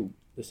they do,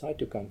 the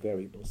cytokine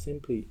variables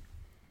simply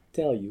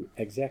tell you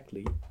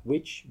exactly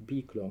which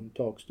B clone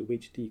talks to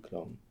which T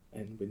clone,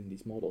 and within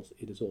these models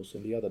it is also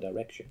in the other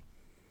direction.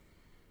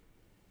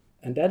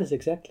 And that is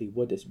exactly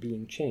what is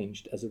being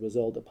changed as a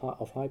result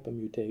of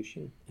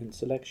hypermutation and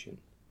selection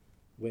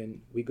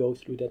when we go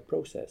through that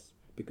process.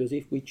 Because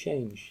if we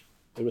change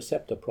the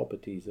receptor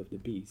properties of the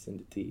Bs and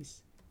the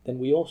Ts, then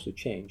we also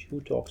change who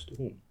talks to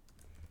whom.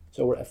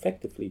 So we're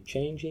effectively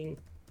changing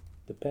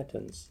the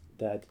patterns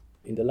that,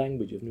 in the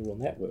language of neural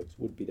networks,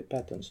 would be the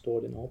patterns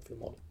stored in a Hopfield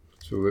model.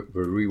 So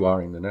we're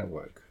rewiring the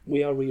network.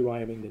 We are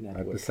rewiring the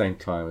network. At the same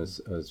time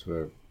as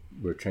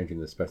we're changing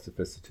the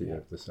specificity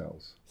of the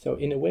cells. So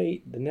in a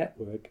way, the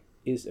network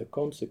is a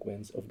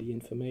consequence of the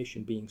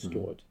information being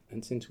stored.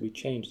 And since we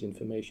change the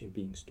information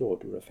being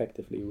stored, we're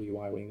effectively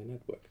rewiring the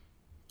network.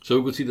 So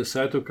we could see the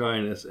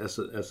cytokine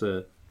as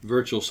a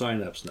virtual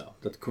synapse now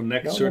that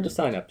connects. No, not the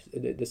synapse.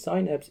 The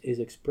synapse is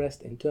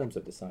expressed in terms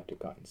of the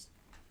cytokines.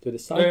 So the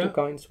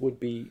cytokines would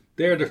be...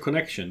 They're the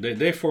connection.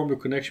 They form the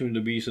connection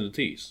with the Bs and the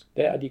Ts.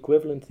 They are the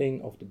equivalent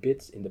thing of the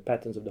bits in the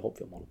patterns of the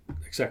Hopfield model.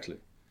 Exactly.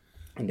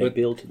 And they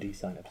build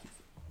these synapses.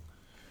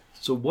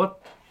 So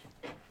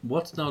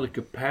what's now the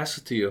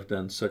capacity of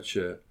then such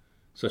a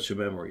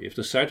memory? If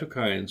the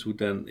cytokines would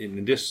then,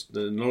 in this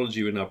the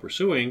analogy we're now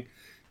pursuing,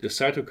 the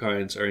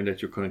cytokines are in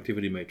that your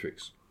connectivity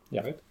matrix.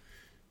 Yeah. Right?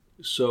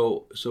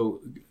 So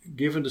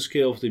given the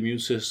scale of the immune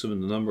system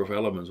and the number of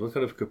elements, what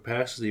kind of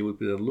capacity would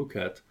we then look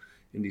at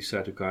in these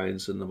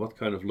cytokines, and what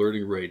kind of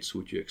learning rates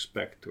would you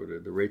expect, or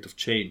the rate of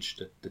change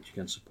that you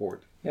can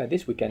support? Yeah,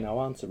 this we can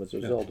now answer as a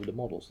result of the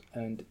models.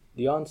 And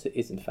the answer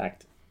is, in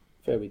fact,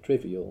 very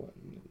trivial.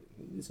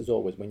 This is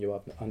always when you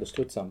have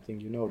understood something,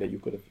 you know that you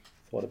could have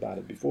thought about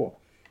it before.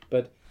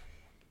 But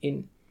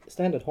in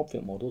standard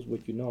Hopfield models,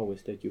 what you know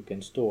is that you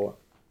can store,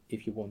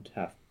 if you want to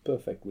have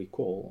perfect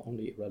recall,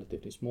 only a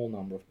relatively small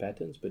number of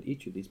patterns, but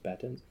each of these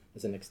patterns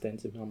has an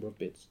extensive number of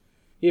bits.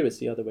 Here it's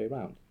the other way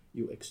around.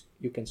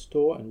 You can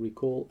store and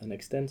recall an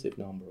extensive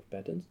number of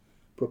patterns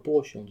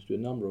proportional to the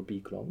number of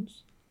B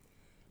clones,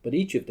 but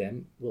each of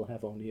them will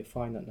have only a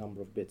finite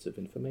number of bits of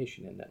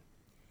information in them.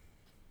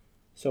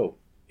 So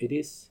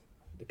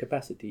the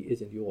capacity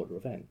is in the order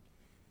of n,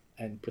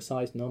 and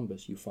precise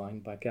numbers you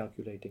find by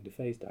calculating the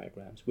phase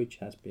diagrams, which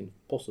has been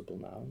possible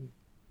now.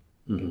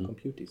 You can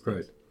compute these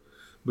things.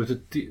 Right.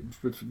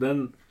 But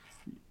then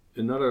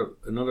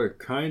another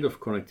kind of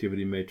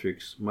connectivity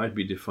matrix might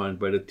be defined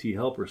by the T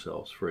helper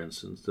cells, for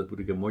instance, that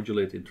would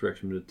modulate the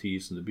interaction with the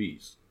Ts and the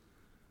Bs.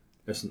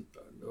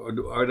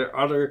 Are there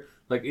other,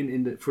 like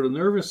for the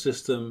nervous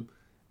system,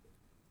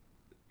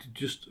 to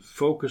just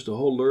focus the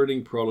whole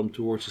learning problem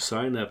towards the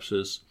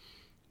synapses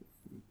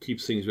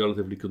keeps things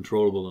relatively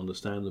controllable and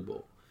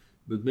understandable.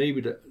 But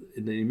maybe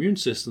in the immune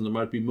system there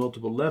might be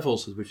multiple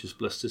levels at which this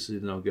plasticity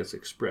now gets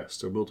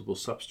expressed, or multiple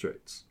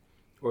substrates.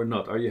 Or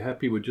not? Are you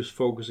happy with just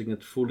focusing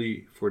it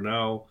fully for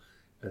now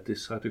at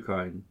this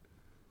cytokine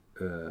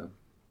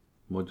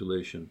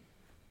modulation?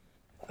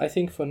 I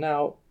think for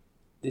now,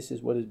 this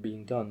is what is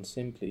being done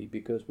simply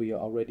because we are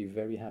already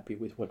very happy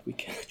with what we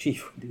can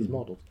achieve with these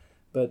models.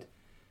 But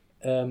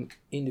in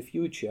the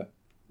future,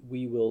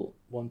 we will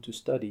want to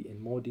study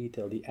in more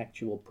detail the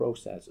actual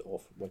process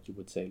of what you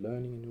would say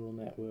learning in neural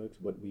networks,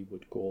 what we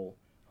would call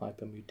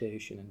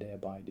hypermutation, and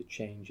thereby the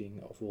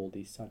changing of all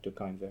these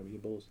cytokine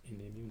variables in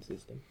the immune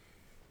system.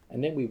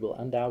 And then we will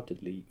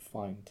undoubtedly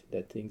find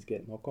that things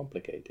get more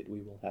complicated.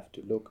 We will have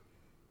to look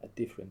at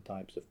different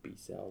types of B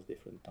cells,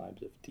 different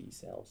types of T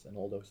cells, and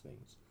all those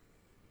things.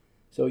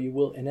 So you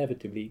will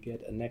inevitably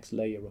get a next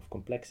layer of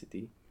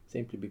complexity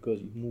simply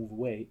because you move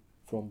away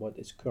from what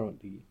is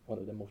currently one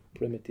of the most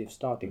primitive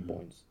starting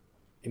points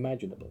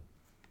imaginable.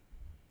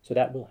 So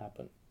that will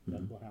happen.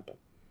 That will happen.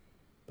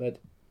 But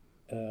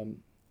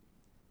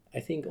I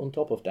think on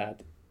top of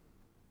that,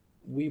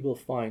 we will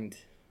find,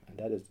 and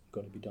that is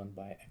going to be done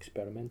by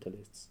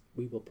experimentalists,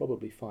 we will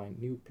probably find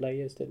new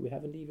players that we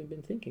haven't even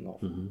been thinking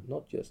of.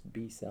 Not just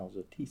B cells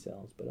or T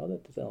cells, but other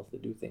cells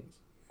that do things.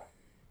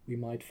 We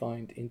might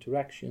find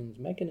interactions,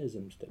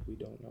 mechanisms that we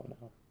don't know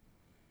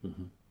now.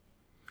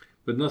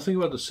 But nothing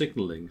about the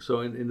signaling.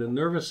 So in the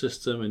nervous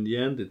system, in the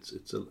end,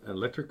 it's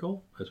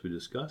electrical, as we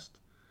discussed.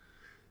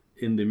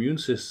 In the immune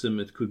system,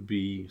 it could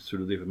be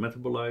through the different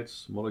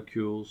metabolites,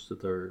 molecules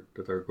that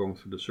are going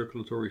through the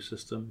circulatory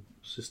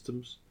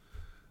systems.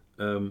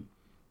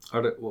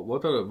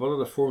 What are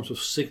the forms of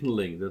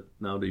signaling that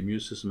now the immune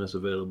system has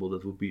available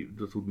that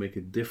would make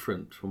it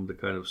different from the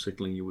kind of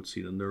signaling you would see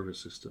in the nervous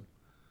system?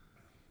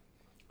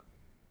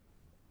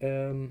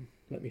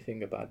 Let me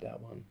think about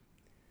that one.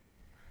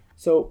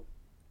 So,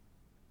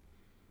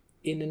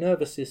 in the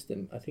nervous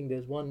system, I think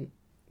there's one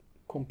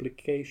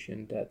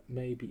complication that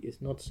maybe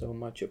is not so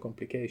much a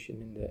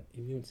complication in the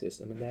immune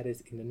system, and that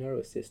is in the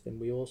nervous system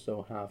we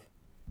also have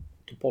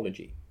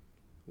topology,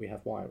 we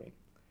have wiring.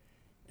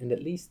 And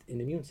at least in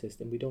the immune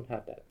system, we don't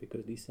have that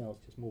because these cells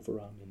just move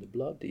around in the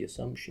blood. The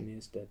assumption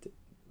is that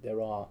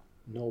there are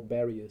no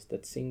barriers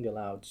that single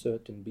out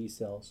certain B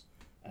cells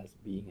as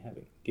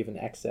having given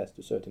access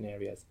to certain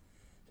areas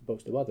as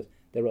opposed to others.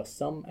 There are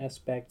some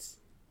aspects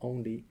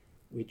only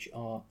which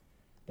are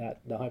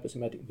that the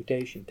hypersomatic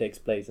mutation takes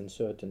place in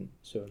certain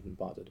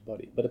parts of the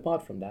body. But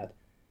apart from that,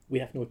 we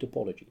have no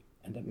topology,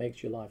 and that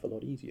makes your life a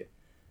lot easier.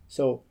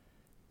 So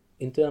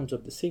in terms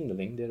of the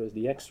signaling, there is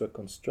the extra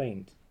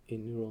constraint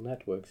in neural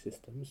network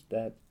systems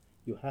that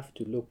you have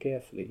to look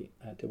carefully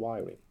at the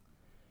wiring.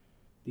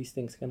 These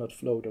things cannot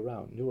float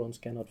around. Neurons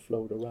cannot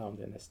float around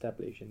and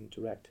establish and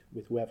interact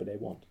with whoever they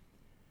want.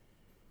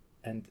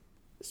 And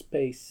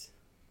space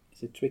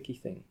is a tricky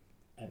thing.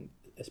 And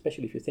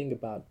especially if you think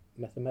about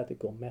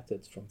mathematical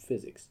methods from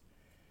physics.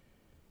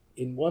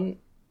 In one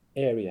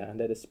area, and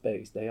that is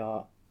space, they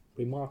are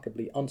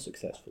remarkably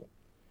unsuccessful.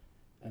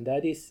 And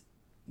that is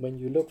when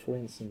you look, for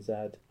instance,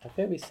 at a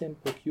very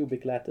simple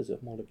cubic lattice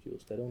of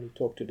molecules that only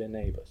talk to their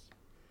neighbors.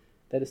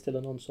 That is still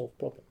an unsolved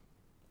problem.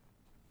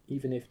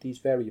 Even if these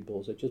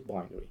variables are just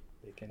binary,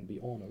 they can be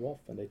on or off,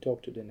 and they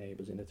talk to their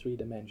neighbors in a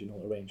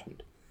three-dimensional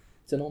arrangement.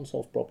 It's an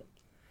unsolved problem.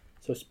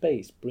 So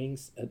space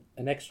brings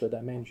an extra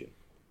dimension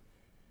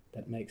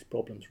that makes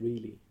problems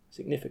really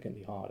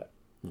significantly harder.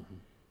 Mm-hmm.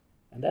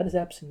 And that is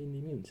absent in the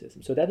immune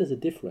system. So that is a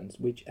difference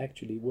which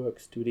actually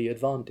works to the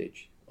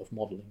advantage of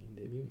modeling in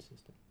the immune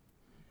system.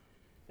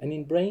 And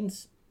in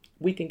brains,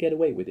 we can get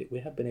away with it. We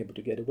have been able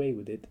to get away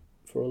with it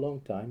for a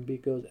long time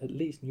because at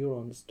least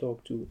neurons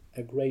talk to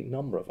a great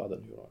number of other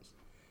neurons.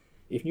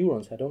 If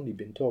neurons had only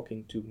been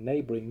talking to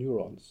neighboring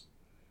neurons,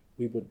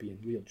 we would be in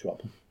real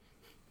trouble.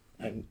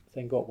 And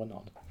thank God we're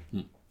not.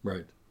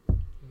 Right.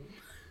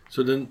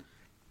 So then,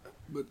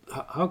 but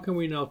how can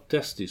we now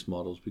test these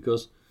models?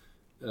 Because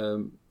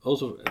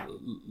also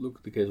look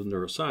at the case of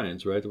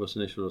neuroscience, right? There was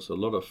initially a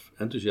lot of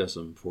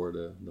enthusiasm for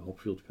the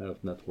Hopfield kind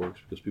of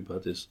networks because people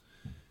had this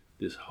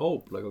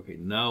hope, like, okay,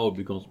 now it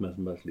becomes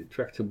mathematically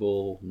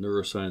tractable,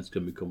 neuroscience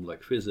can become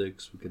like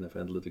physics, we can have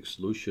analytic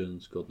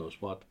solutions, God knows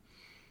what.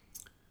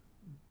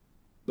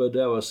 But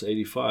that was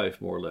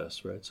 85 more or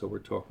less, right? So we're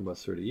talking about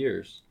 30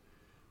 years.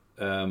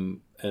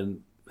 And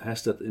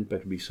has that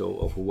impact been so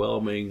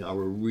overwhelming? Have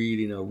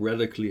we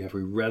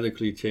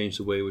radically changed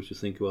the way in which you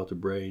think about the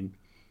brain?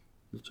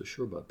 Not so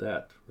sure about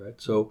that, right?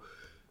 So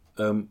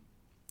on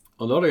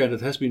the other hand,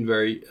 it has been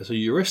as a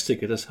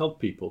heuristic, it has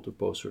helped people to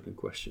pose certain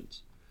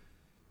questions.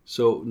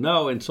 So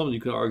now in some,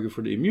 you can argue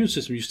for the immune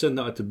system, you stand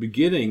now at the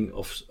beginning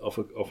of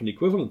an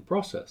equivalent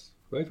process,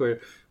 right?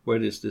 Where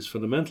this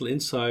fundamental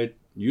insight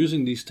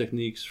using these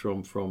techniques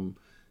from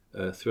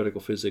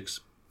theoretical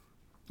physics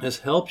has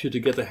helped you to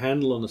get a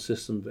handle on a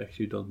system that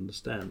actually you don't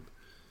understand.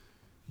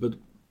 But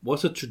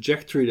what's the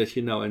trajectory that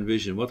you now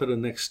envision? What are the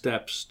next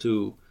steps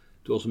to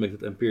also make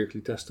it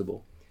empirically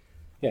testable?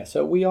 Yeah,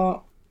 so we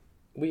are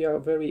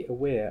very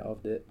aware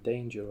of the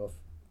danger of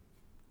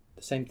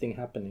the same thing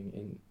happening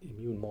in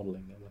immune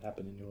modeling and what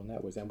happened in neural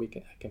networks, and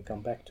I can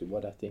come back to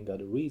what I think are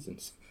the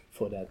reasons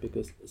for that,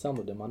 because some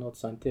of them are not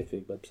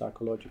scientific but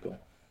psychological.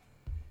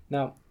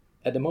 Now,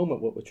 at the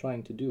moment, what we're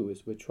trying to do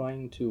is we're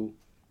trying to,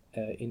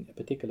 in a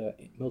particular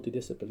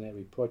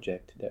multidisciplinary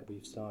project that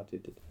we've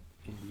started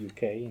in the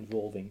UK,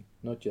 involving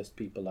not just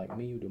people like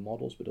me who do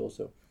models, but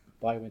also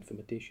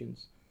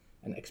bioinformaticians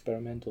and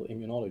experimental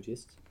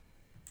immunologists,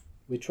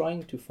 we're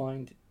trying to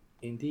find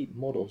indeed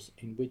models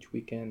in which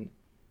we can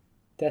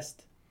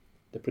test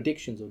the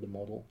predictions of the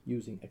model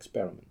using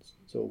experiments.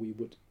 So we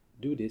would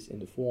do this in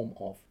the form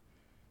of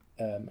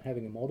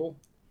having a model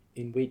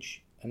in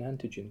which an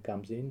antigen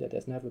comes in that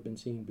has never been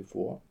seen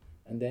before,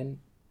 and then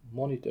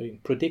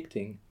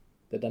predicting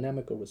the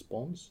dynamical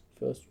response,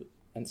 first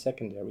and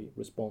secondary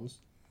response,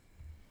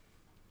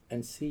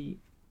 and see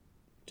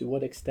to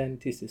what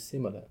extent this is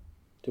similar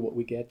to what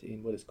we get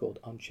in what is called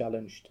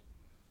unchallenged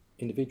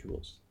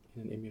individuals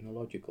in an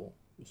immunological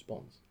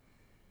response.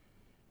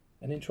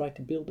 And then try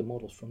to build the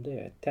models from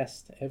there,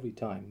 test every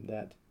time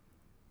that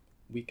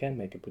we can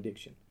make a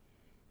prediction.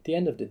 At the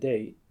end of the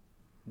day,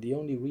 the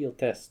only real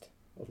test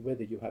of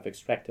whether you have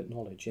extracted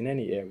knowledge in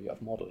any area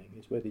of modeling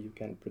is whether you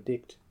can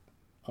predict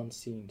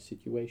unseen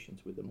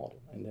situations with the model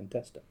and then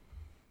test them.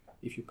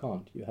 If you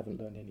can't, you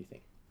haven't learned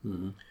anything.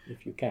 Mm-hmm.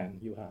 If you can,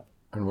 you have.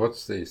 And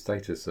what's the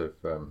status of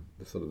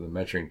the sort of the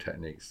measuring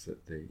techniques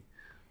that the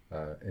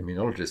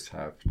immunologists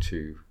have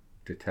to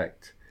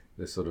detect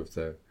the sort of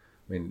the,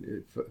 I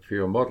mean, for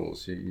your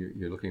models,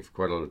 you're looking for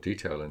quite a lot of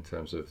detail in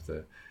terms of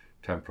the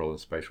temporal and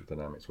spatial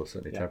dynamics, well,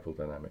 certainly temporal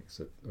dynamics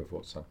of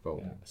what's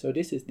unfolding. Yeah. So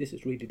this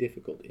is really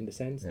difficult in the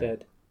sense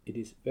that it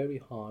is very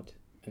hard,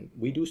 and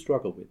we do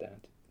struggle with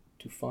that,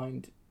 to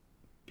find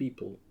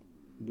people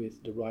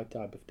with the right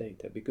type of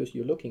data, because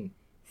you're looking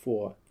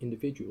for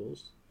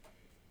individuals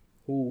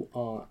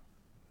who've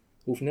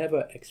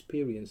never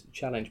experienced a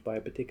challenge by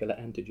a particular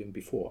antigen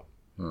before.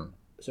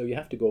 So you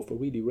have to go for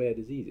really rare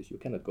diseases. You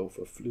cannot go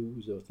for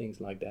flus or things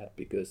like that,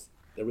 because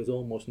there is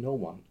almost no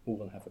one who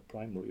will have a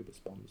primary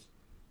response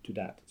to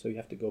that. So you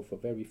have to go for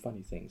very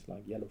funny things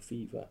like yellow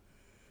fever.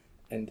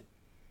 And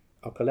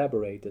our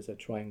collaborators are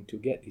trying to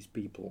get these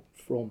people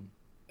from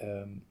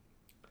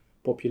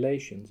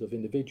populations of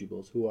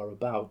individuals who are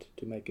about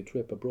to make a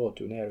trip abroad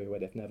to an area where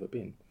they've never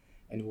been,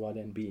 and who are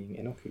then being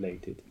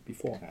inoculated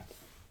beforehand.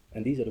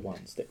 And these are the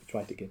ones that we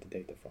try to get the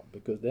data from,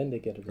 because then they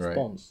get a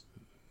response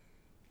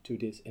to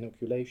this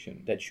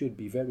inoculation that should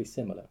be very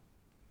similar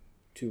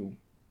to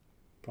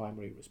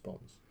primary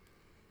response.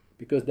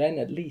 Because then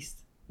at least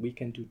we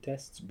can do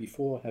tests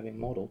before having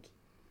modeled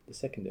the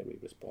secondary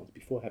response,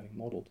 before having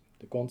modeled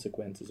the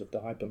consequences of the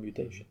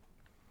hypermutation.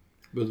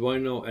 But why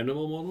no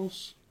animal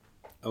models?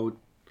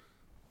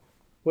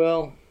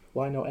 Well,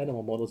 why no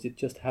animal models? It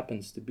just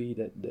happens to be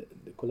that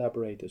the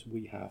collaborators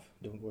we have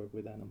don't work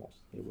with animals.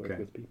 They work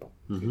with people,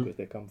 because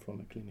they come from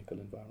a clinical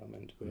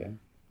environment where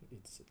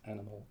it's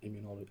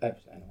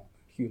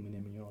human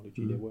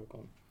immunology they work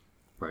on.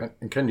 Right.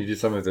 And can you do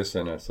some of this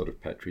in a sort of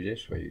petri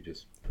dish where you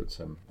just put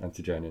some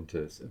antigen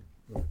into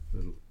a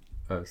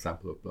little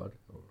sample of blood?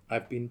 Or?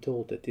 I've been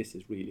told that this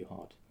is really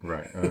hard.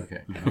 Right.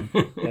 Okay.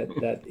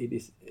 that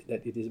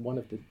it is one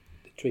of the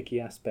tricky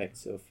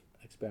aspects of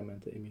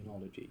experimental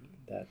immunology.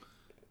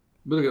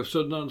 But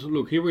so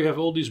look, here we have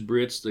all these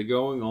Brits. They're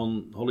going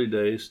on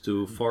holidays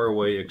to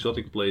faraway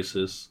exotic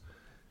places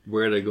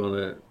where they're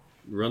gonna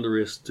run the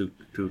risk to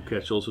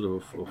catch all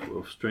sort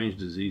of strange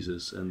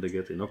diseases, and they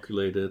get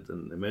inoculated.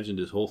 And imagine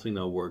this whole thing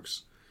now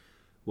works.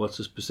 What's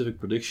the specific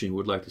prediction you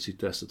would like to see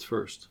tested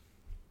first?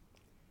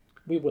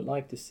 We would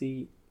like to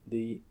see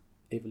the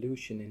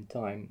evolution in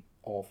time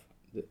of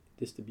the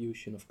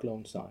distribution of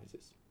clone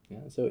sizes.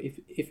 Yeah? So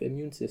if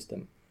immune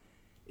system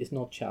is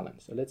not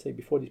challenged, so let's say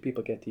before these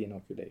people get the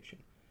inoculation,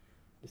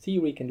 the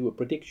theory can do a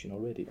prediction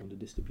already on the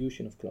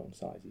distribution of clone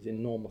sizes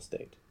in normal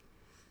state.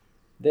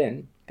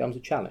 Then comes a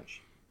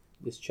challenge.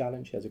 This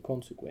challenge has a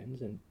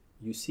consequence, and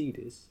you see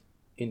this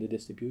in the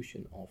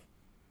distribution of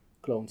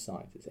clone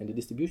sizes. And the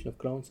distribution of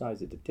clone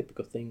sizes is the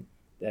typical thing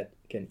that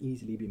can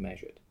easily be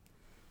measured.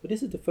 So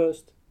this is the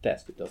first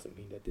test. It doesn't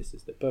mean that this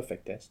is the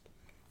perfect test.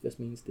 It just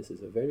means this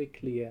is a very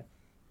clear,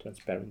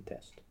 transparent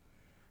test.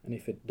 And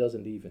if it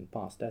doesn't even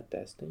pass that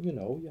test, then you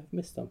know you have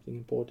missed something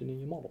important in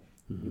your model.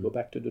 You go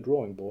back to the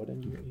drawing board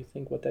and you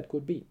think what that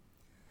could be.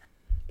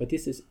 But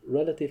this is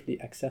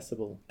relatively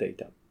accessible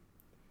data.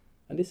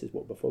 And this is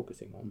what we're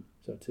focusing on.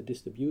 So it's a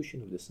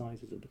distribution of the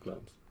sizes of the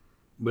clones.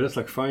 But that's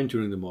like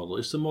fine-tuning the model.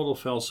 Is the model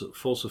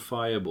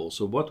falsifiable?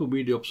 So what would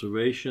be the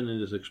observation in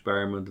this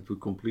experiment that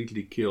would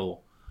completely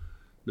kill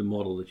the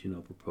model that you now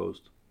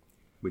proposed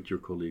with your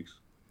colleagues?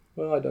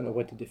 Well, I don't know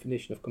what the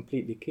definition of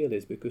completely kill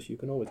is, because you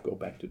can always go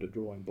back to the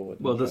drawing board.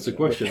 Well, that's the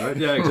question, right?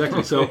 Yeah,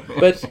 exactly. So,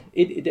 but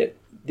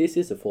this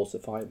is a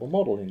falsifiable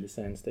model in the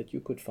sense that you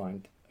could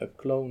find a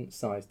clone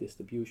size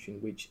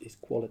distribution which is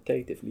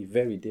qualitatively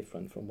very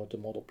different from what the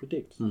model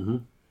predicts.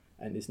 And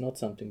it's not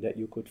something that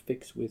you could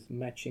fix with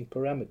matching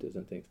parameters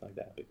and things like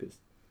that.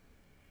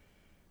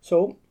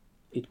 So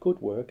it could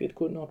work, it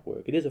could not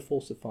work. It is a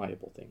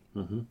falsifiable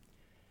thing.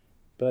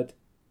 But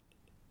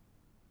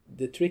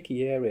the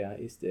tricky area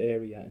is the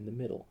area in the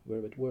middle,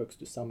 where it works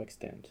to some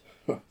extent.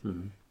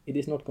 It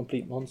is not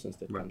complete nonsense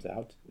that comes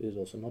out. It is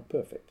also not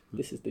perfect.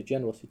 This is the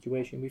general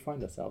situation we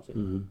find ourselves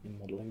in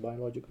modeling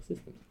biological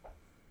systems.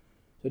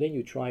 So then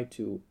you try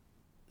to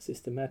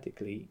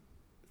systematically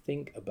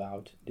think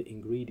about the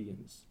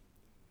ingredients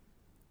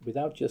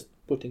without just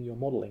putting your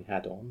modeling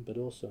hat on, but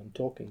also in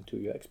talking to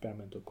your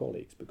experimental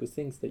colleagues, because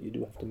things that you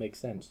do have to make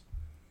sense.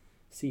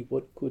 See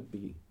what could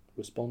be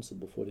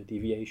responsible for the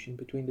deviation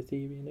between the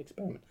theory and the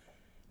experiment.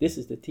 This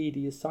is the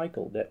tedious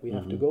cycle that we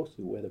have to go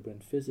through, whether we're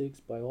in physics,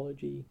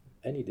 biology,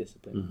 any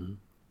discipline.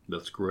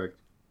 That's correct.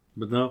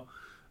 But now,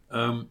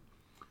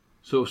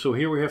 so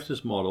here we have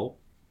this model.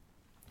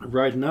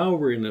 Right now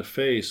we're in a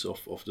phase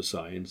of the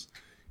science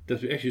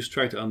that we actually just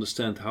try to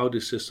understand how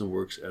this system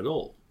works at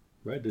all.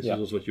 Right? This is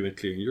also what you made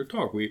clear in your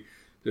talk.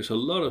 There's a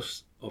lot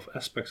of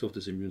aspects of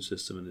this immune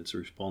system and its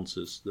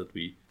responses that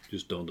we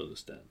just don't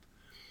understand.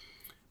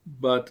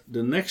 But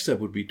the next step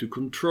would be to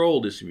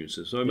control this immune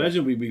system. So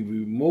imagine we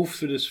move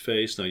through this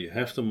phase. Now you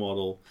have the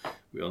model.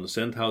 We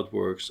understand how it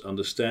works.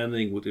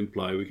 Understanding would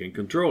imply we can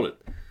control it.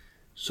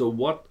 So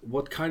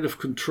what kind of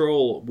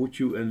control would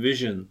you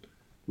envision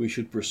we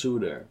should pursue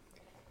there?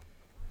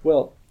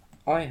 Well,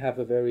 I have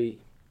a very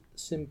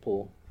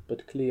simple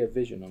but clear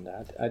vision on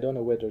that. I don't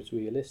know whether it's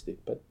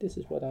realistic, but this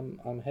is what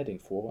I'm heading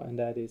for, and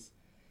that is,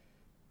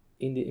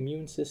 in the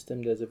immune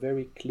system there's a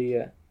very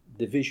clear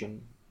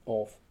division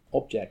of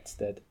objects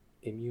that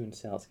immune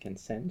cells can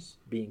sense,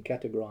 being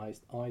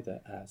categorized either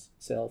as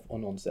self or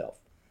non-self,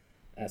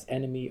 as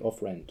enemy or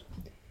friend.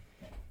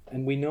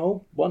 And we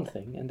know one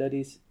thing, and that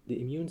is the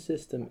immune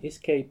system is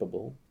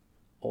capable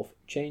of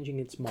changing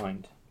its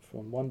mind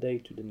from one day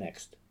to the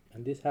next.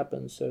 And this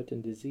happens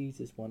certain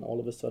diseases when all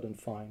of a sudden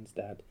finds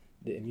that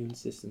the immune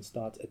system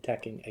starts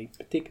attacking a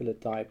particular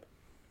type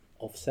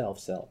of self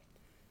cell.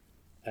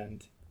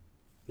 And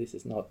this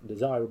is not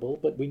desirable,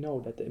 but we know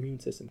that the immune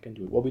system can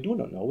do it. What we do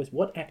not know is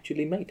what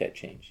actually made that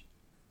change.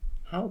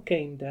 How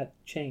came that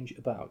change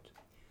about?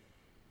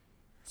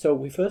 So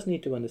we first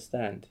need to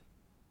understand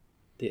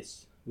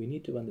this. we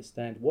need to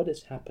understand what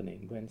is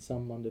happening when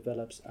someone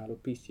develops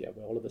alopecia,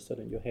 where all of a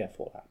sudden your hair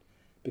falls out.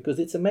 Because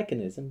it's a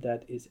mechanism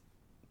that is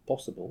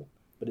possible,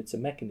 but it's a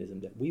mechanism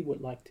that we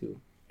would like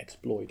to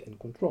exploit and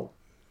control.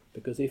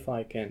 Because if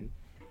I can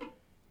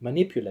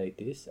manipulate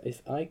this,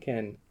 if I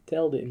can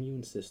tell the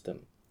immune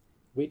system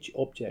which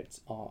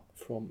objects are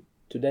from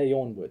today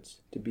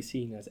onwards to be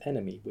seen as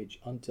enemy, which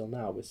until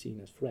now was seen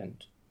as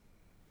friend,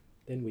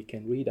 then we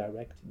can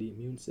redirect the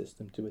immune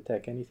system to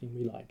attack anything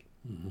we like.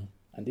 Mm-hmm.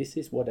 And this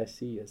is what I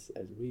see as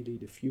really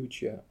the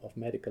future of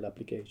medical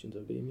applications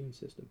of the immune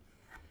system.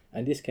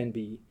 And this can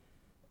be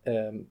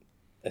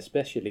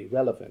especially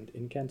relevant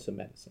in cancer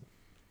medicine,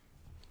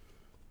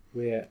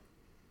 where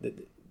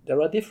there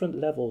are different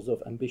levels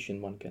of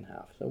ambition one can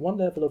have. So one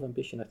level of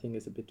ambition I think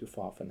is a bit too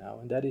far for now,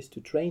 and that is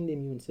to train the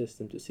immune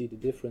system to see the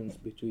difference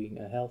between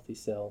a healthy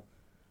cell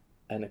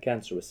and a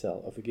cancerous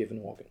cell of a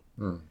given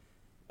organ.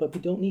 But we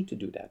don't need to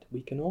do that.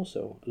 We can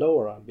also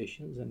lower our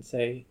ambitions and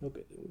say, look,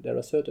 there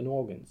are certain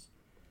organs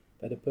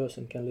that a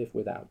person can live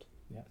without.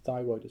 Yeah,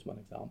 thyroid is one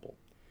example.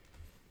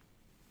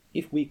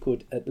 If we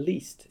could at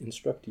least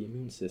instruct the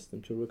immune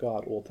system to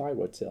regard all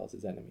thyroid cells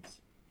as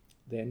enemies,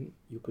 then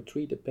you could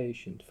treat a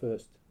patient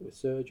first with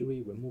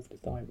surgery, remove the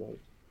thyroid,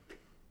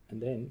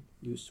 and then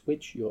you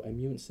switch your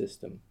immune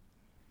system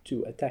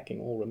to attacking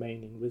all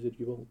remaining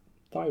residual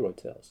thyroid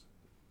cells.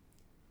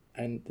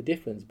 And the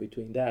difference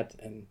between that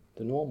and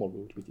the normal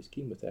route, which is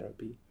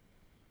chemotherapy,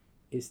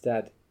 is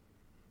that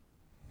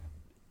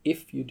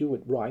if you do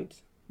it right,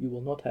 you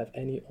will not have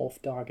any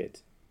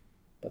off-target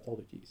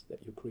pathologies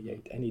that you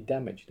create, any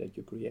damage that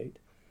you create.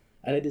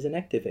 And it is an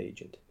active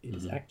agent. It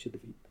is actually,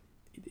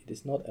 it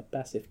is not a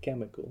passive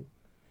chemical.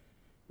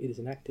 It is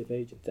an active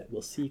agent that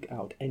will seek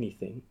out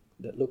anything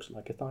that looks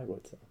like a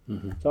thyroid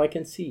cell. So I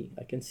can see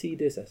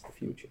this as the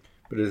future.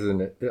 But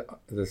isn't it,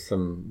 there's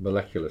some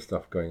molecular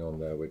stuff going on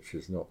there which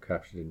is not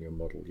captured in your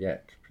model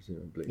yet,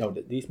 presumably? No,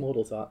 these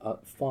models are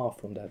far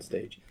from that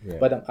stage. Yeah.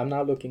 But I'm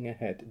now looking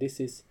ahead. This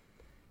is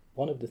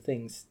one of the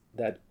things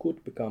that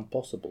could become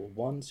possible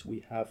once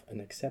we have an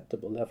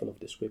acceptable level of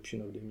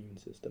description of the immune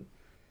system.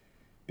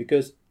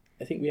 Because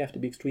I think we have to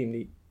be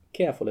extremely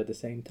careful at the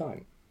same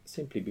time,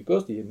 simply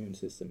because the immune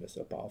system is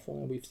so powerful,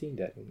 and we've seen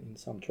that in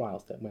some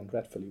trials that went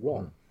dreadfully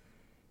wrong.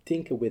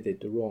 Tinker with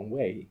it the wrong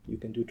way, you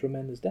can do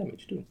tremendous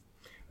damage too.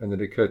 And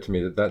it occurred to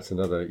me that that's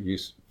another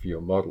use for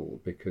your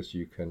model, because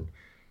you can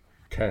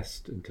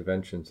test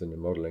interventions in the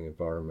modeling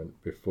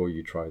environment before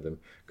you try them.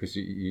 Because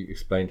you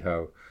explained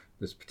how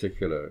this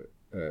particular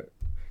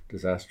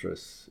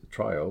disastrous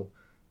trial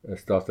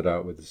started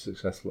out with the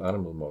successful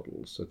animal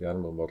models. So the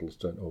animal models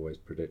don't always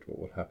predict what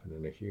will happen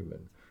in a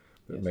human.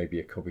 But Yes. maybe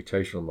a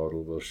computational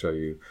model will show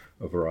you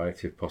a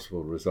variety of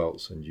possible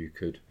results, and you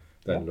could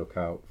then look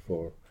out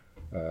for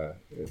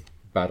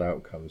bad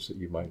outcomes that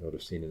you might not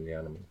have seen in the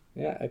animal.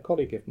 Yeah, a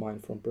colleague of mine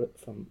from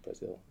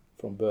Brazil,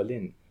 from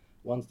Berlin,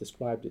 once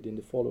described it in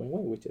the following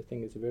way, which I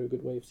think is a very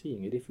good way of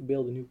seeing it. If we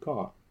build a new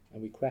car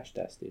and we crash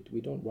test it,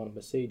 we don't run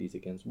Mercedes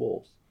against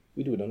walls.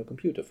 We do it on a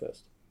computer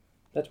first.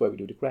 That's why we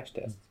do the crash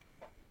tests.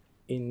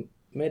 In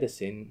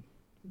medicine,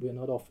 we're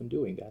not often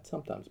doing that,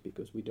 sometimes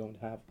because we don't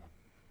have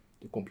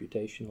the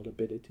computational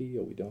ability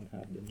or we don't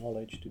have the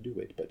knowledge to do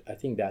it. But I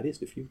think that is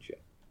the future,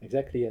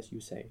 exactly as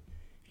you say.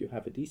 If you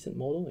have a decent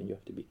model, and you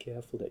have to be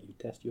careful that you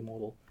test your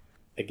model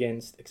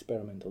against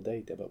experimental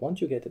data. But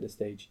once you get to the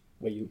stage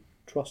where you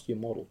trust your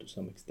model to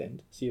some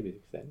extent, serious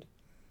extent,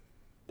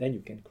 then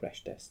you can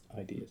crash test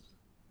ideas.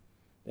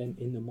 Then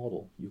in the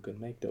model you can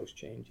make those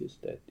changes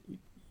that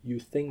you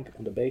think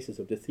on the basis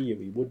of the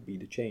theory would be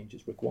the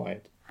changes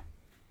required,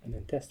 and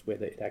then test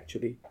whether it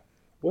actually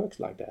works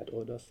like that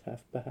or does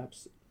have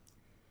perhaps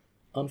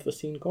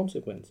unforeseen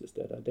consequences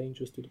that are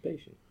dangerous to the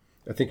patient.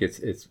 I think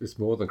it's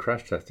more than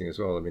crash testing as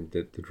well. I mean,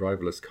 the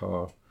driverless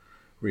car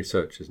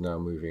research is now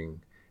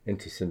moving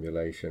into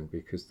simulation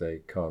because they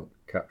can't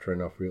capture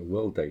enough real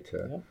world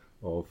data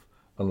of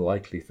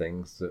unlikely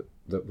things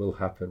that will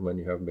happen when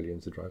you have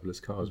millions of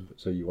driverless cars.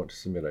 So you want to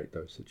simulate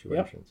those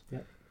situations. Yeah.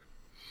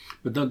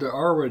 But then there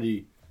are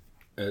already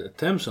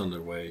attempts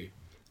underway,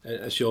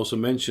 as you also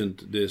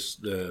mentioned,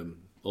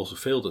 also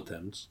failed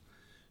attempts,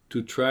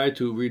 to try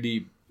to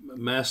really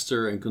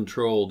master and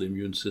control the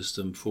immune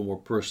system for more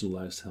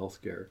personalized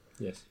healthcare.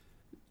 Yes.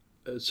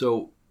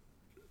 So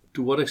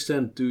to what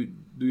extent do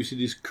you see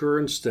these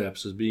current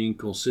steps as being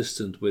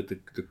consistent with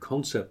the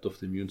concept of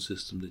the immune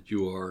system that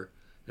you are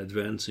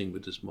advancing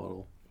with this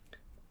model?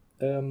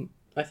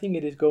 I think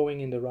it is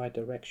going in the right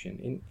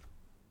direction.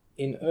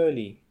 In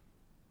early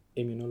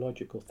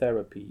immunological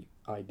therapy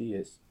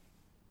ideas,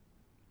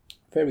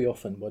 very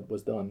often what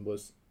was done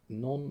was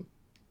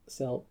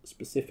non-cell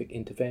specific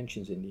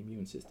interventions in the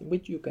immune system,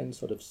 which you can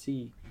sort of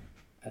see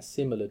as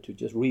similar to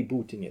just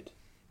rebooting it,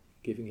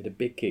 giving it a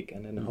big kick,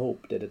 and then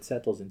hope that it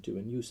settles into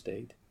a new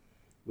state,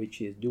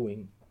 which is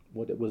doing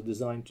what it was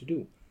designed to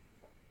do.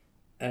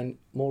 And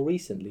more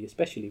recently,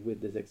 especially with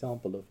this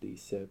example of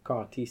these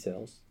CAR T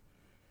cells,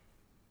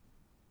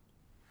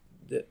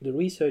 the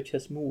research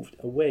has moved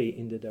away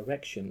in the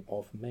direction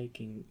of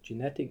making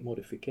genetic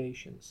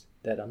modifications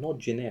that are not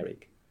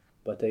generic,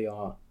 but they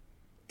are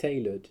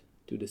tailored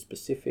to the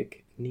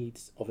specific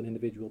needs of an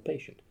individual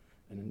patient.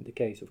 And in the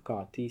case of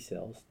CAR T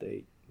cells,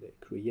 they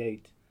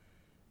create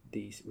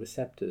these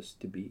receptors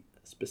to be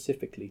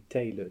specifically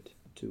tailored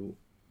to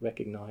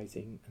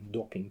recognizing and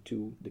docking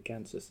to the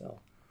cancer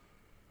cell.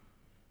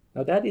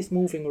 Now that is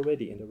moving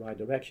already in the right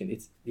direction.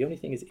 The only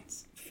thing is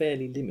it's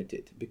fairly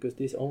limited, because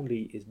this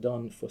only is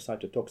done for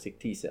cytotoxic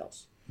T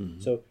cells.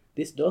 So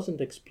this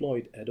doesn't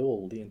exploit at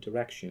all the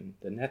interaction,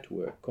 the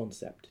network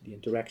concept, the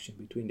interaction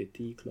between the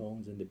T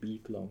clones and the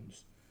B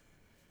clones.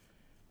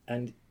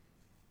 And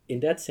in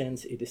that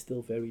sense, it is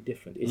still very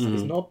different. It's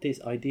not this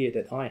idea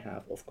that I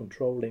have of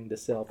controlling the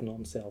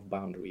self-non-self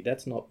boundary.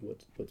 That's not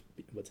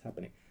what's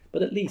happening.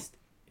 But at least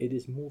it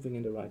is moving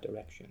in the right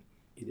direction.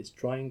 It is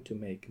trying to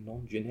make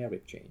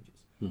non-generic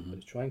changes. But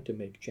it's trying to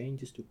make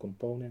changes to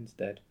components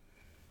that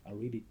are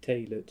really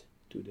tailored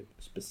to the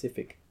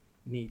specific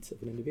needs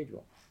of an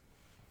individual.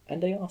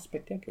 And they are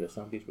spectacular,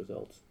 some of these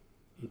results.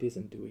 It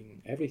isn't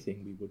doing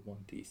everything we would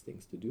want these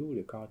things to do.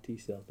 The CAR T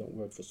cells don't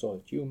work for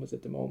solid tumors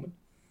at the moment.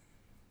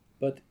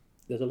 But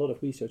there's a lot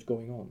of research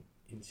going on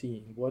in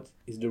seeing what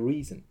is the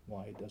reason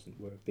why it doesn't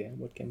work there and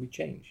what can we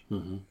change.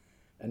 And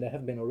there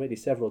have been already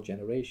several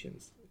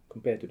generations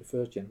compared to the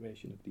first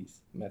generation of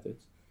these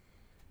methods.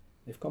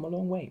 They've come a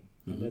long way.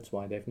 And that's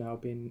why they've now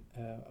been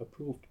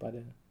approved by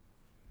the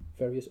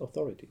various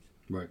authorities.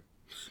 Right.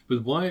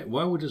 But why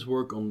would this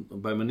work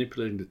by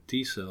manipulating the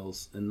T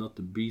cells and not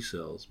the B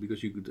cells?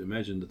 Because you could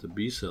imagine that the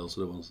B cells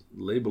are the ones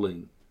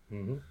labeling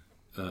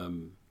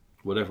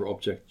whatever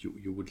object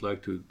you would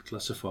like to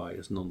classify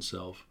as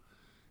non-self.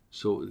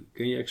 So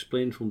can you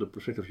explain from the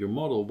perspective of your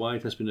model why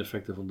it has been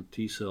effective on the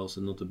T cells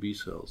and not the B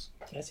cells?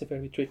 That's a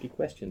very tricky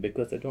question,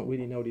 because I don't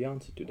really know the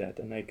answer to that,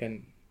 and I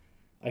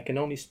can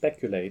only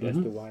speculate as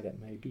to why that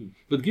may be.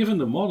 But given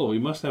the model, you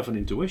must have an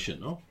intuition,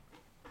 no?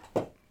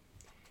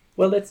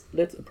 Well,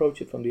 let's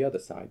approach it from the other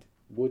side.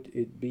 Would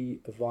it be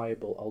a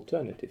viable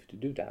alternative to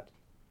do that?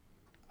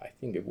 I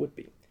think it would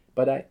be.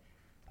 But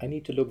I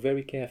need to look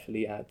very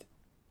carefully at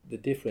the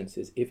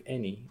differences, if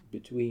any,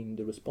 between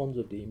the response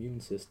of the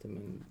immune system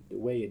and the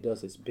way it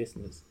does its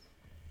business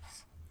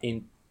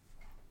in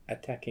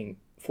attacking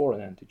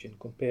foreign antigen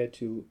compared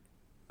to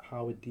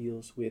how it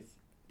deals with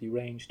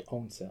deranged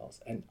own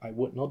cells. And I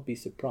would not be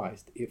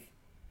surprised if,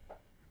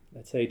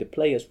 let's say, the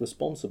players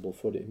responsible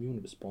for the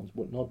immune response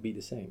would not be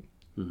the same.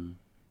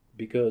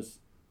 Because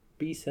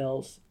B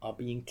cells are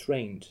being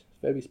trained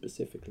very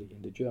specifically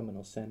in the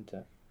germinal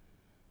center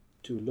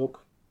to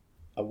look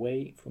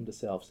away from the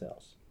self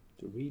cells,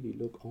 to really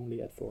look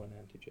only at foreign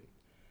antigen.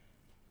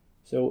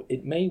 So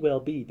it may well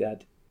be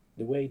that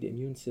the way the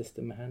immune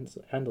system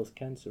handles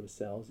cancerous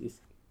cells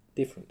is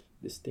different,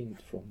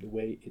 distinct from the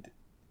way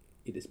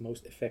it is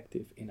most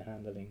effective in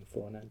handling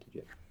foreign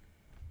antigen.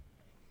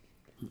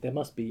 There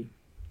must be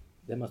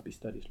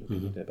studies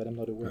looking at that, but I'm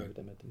not aware of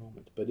them at the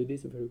moment. But it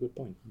is a very good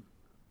point.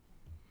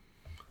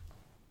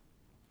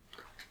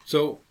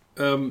 So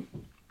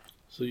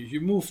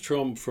you moved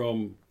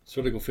from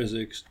theoretical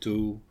physics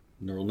to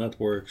neural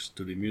networks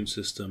to the immune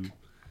system.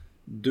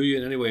 Do you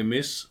in any way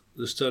miss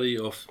the study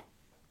of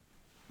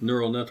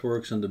neural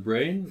networks and the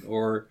brain,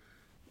 or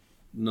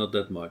not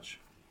that much?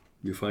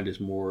 You find this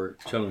more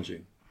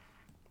challenging?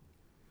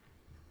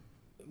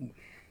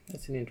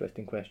 That's an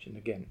interesting question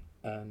again.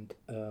 And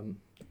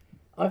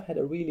I've had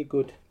a really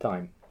good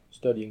time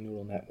studying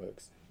neural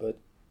networks, but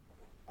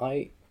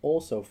I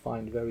also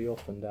find very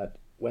often that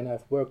when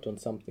I've worked on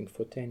something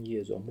for 10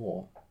 years or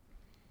more,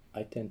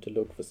 I tend to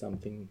look for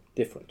something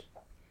different.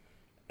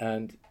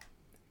 And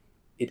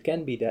it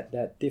can be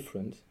that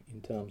different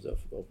in terms of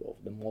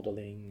the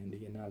modeling and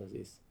the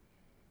analysis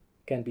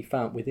can be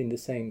found within the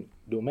same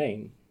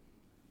domain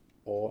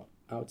or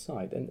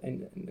outside.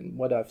 And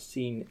what I've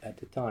seen at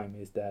the time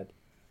is that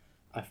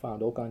I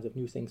found all kinds of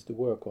new things to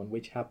work on,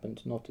 which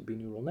happened not to be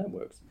neural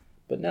networks.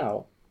 But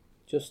now,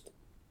 just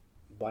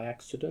by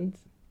accident,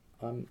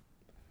 I'm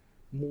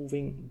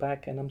moving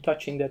back and I'm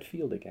touching that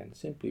field again,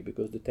 simply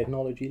because the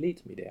technology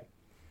leads me there.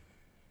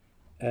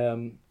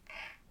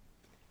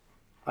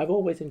 I've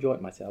always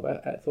enjoyed myself.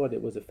 I thought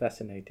it was a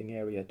fascinating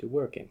area to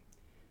work in.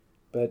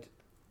 But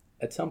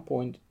at some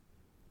point,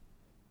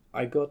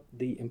 I got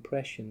the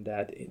impression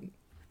that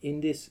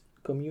in this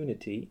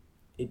community,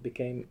 it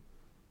became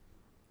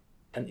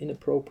an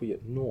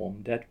inappropriate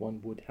norm that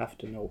one would have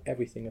to know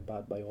everything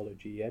about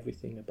biology,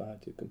 everything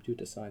about the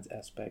computer science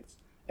aspects,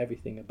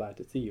 everything about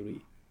the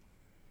theory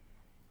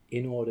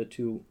in order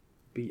to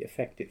be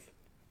effective.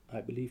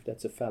 I believe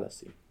that's a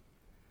fallacy.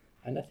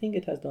 And I think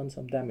it has done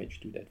some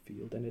damage to that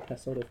field, and it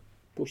has sort of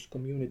pushed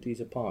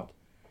communities apart.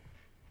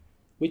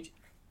 Which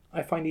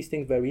I find these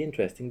things very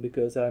interesting,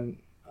 because I've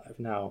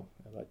now,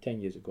 about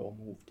 10 years ago,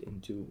 moved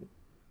into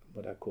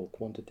what I call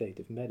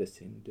quantitative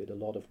medicine, did a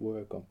lot of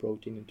work on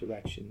protein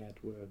interaction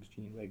networks,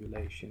 gene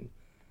regulation.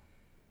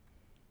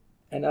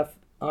 And I've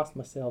asked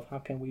myself, how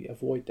can we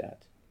avoid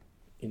that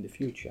in the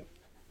future?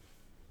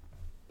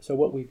 So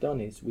what we've done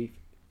is we've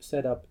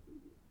set up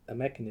a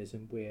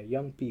mechanism where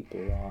young people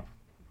are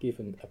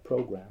given a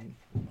program,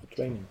 a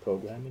training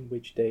program, in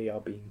which they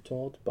are being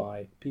taught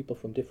by people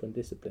from different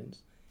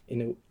disciplines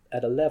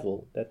at a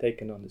level that they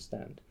can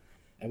understand,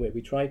 and where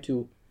we try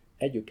to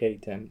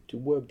educate them to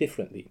work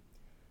differently,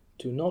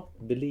 to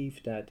not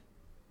believe that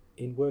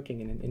in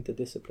working in an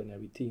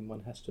interdisciplinary team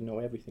one has to know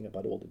everything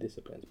about all the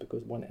disciplines,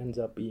 because one ends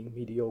up being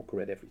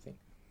mediocre at everything.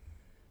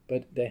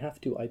 But they have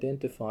to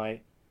identify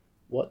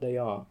what they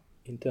are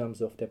in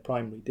terms of their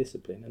primary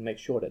discipline and make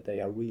sure that they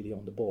are really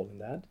on the ball in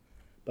that.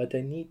 But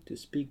they need to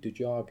speak the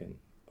jargon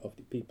of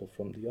the people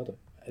from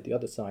at the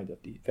other side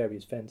of the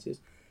various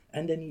fences,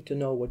 and they need to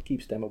know what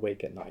keeps them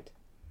awake at night.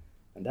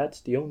 And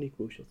that's the only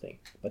crucial thing.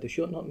 But they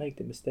should not make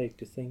the mistake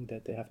to think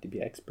that they have to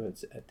be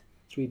experts at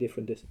 3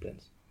 different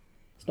disciplines.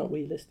 It's not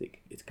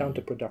realistic. It's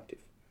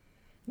counterproductive.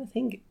 And I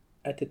think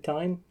at the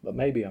time, but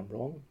maybe I'm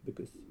wrong,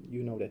 because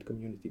you know that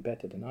community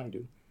better than I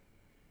do,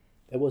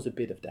 there was a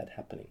bit of that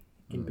happening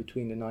in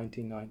between the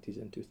 1990s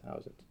and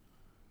 2000s.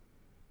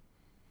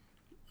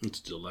 It's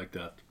still like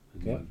that.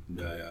 Yeah.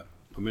 Yeah.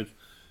 I mean,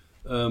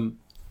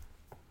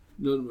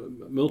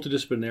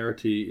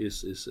 multidisciplinarity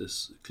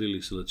is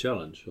clearly still a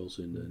challenge,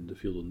 also in the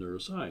field of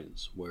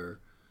neuroscience, where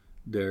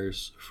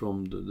there's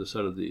from the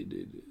side of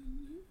the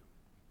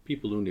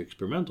people doing the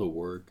experimental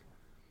work,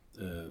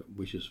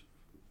 which is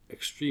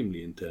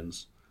extremely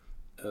intense.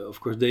 Of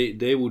course,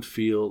 they would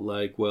feel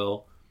like,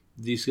 well,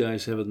 these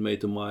guys haven't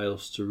made the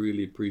miles to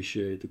really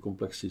appreciate the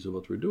complexities of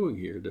what we're doing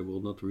here. They will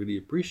not really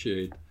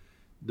appreciate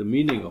the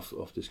meaning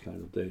of this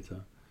kind of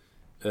data.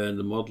 And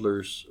the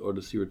modelers or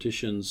the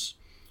theoreticians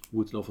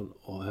would often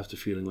have the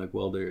feeling like,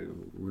 well,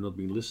 we're not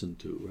being listened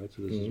to, right?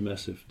 So there's this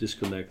massive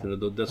disconnect.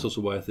 And that's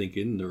also why I think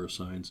in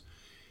neuroscience,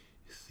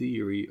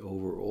 theory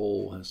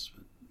overall has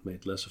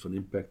made less of an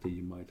impact than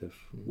you might have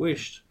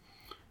wished.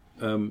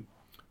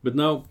 But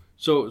now,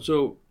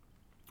 so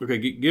okay,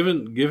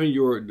 given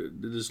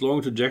this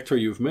long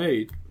trajectory you've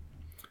made,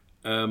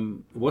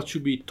 what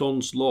should be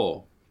Ton's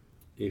law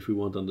if we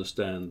want to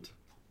understand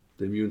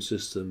the immune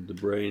system, the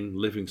brain,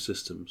 living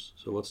systems?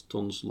 So what's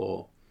Ton's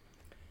law?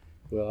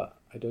 Well,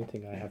 I don't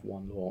think I have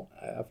one law.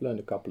 I've learned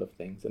a couple of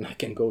things, and I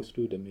can go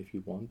through them if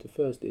you want. The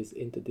first is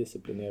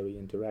interdisciplinary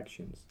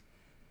interactions,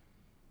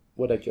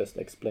 what I just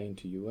explained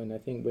to you, and I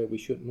think where we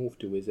should move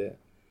to is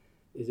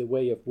a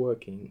way of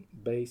working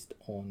based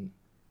on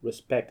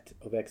respect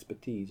of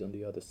expertise on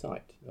the other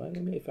side. Right? I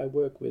mean, if I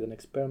work with an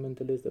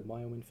experimentalist, a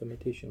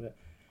bioinformatician,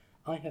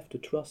 I have to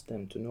trust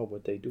them to know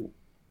what they do,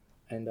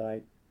 and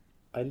I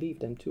leave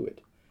them to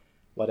it.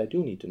 What I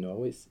do need to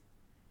know is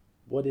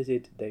what is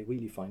it they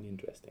really find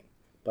interesting.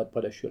 But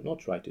what I should not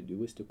try to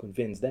do is to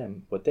convince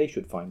them what they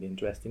should find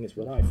interesting is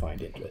what I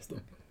find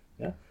interesting.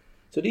 Yeah.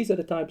 So these are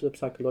the types of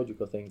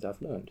psychological things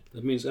I've learned.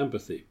 That means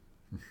empathy.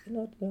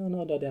 Not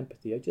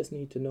empathy. I just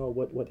need to know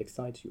what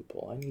excites you,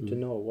 Paul. I need to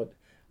know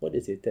what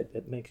is it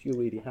that makes you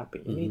really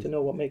happy. You need to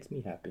know what makes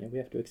me happy, and we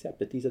have to accept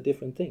that these are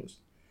different things.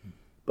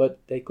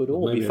 But they could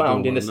all be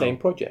found in the same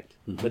project.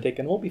 But they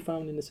can all be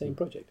found in the same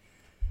project.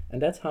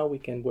 And that's how we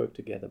can work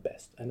together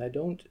best. And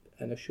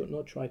I should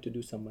not try to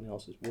do someone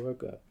else's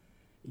work or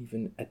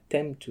even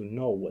attempt to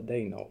know what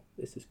they know.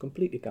 This is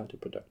completely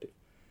counterproductive.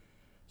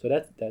 So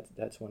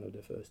that's one of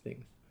the first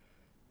things.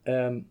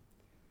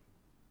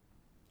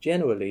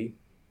 Generally,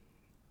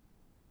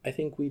 I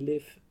think we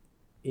live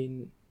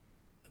in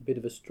a bit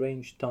of a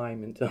strange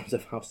time in terms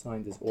of how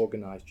science is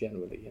organized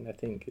generally, and I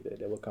think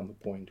there will come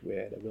a point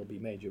where there will be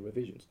major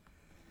revisions.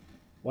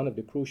 One of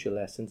the crucial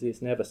lessons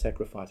is never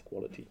sacrifice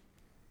quality.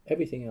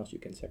 Everything else you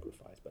can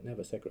sacrifice, but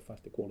never sacrifice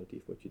the quality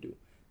of what you do.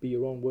 Be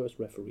your own worst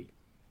referee.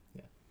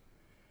 Yeah.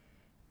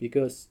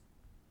 Because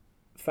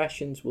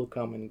fashions will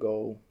come and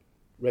go,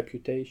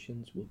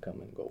 reputations will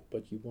come and go,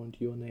 but you want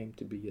your name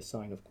to be a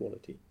sign of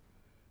quality.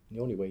 And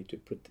the only way to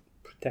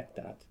protect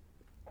that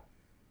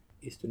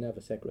is to never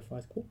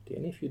sacrifice quality.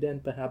 And if you then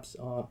perhaps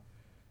are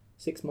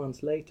 6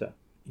 months later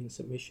in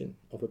submission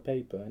of a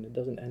paper and it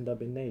doesn't end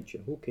up in Nature,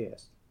 who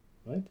cares,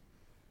 right?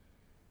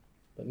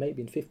 But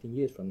maybe in 15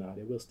 years from now,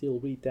 they will still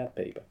read that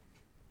paper.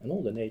 And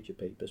all the Nature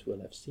papers will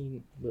have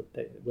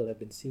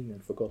been seen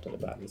and forgotten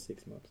about in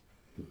 6 months.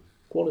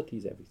 Quality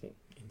is everything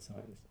in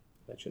science.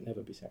 That should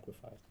never be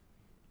sacrificed.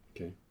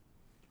 Okay.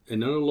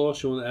 Another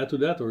laws you want to add to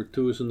that, or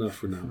 2 is enough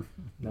for now?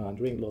 No, I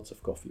drink lots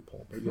of coffee,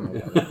 Paul, but you know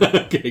that.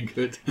 Okay,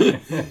 good.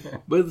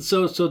 But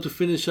so to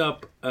finish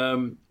up,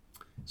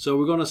 so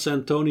we're going to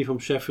send Tony from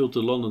Sheffield to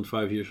London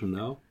 5 years from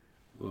now.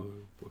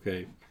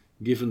 Okay.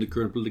 Given the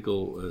current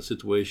political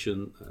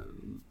situation,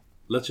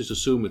 let's just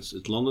assume it's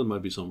London,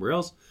 might be somewhere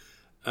else.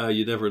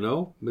 You never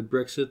know with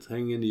Brexit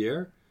hanging in the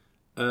air.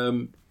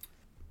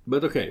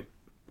 But okay,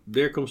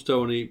 there comes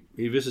Tony.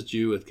 He visits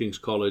you at King's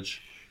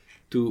College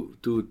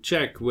to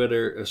check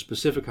whether a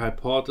specific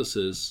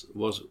hypothesis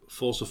was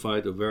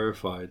falsified or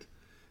verified.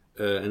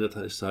 And that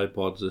is the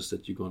hypothesis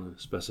that you're going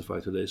to specify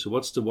today. So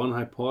what's the one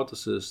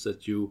hypothesis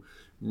that you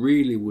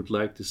really would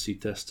like to see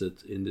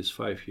tested in this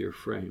 5-year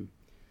frame?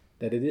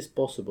 That it is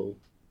possible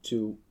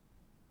to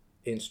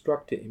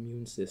instruct the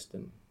immune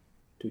system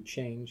to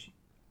change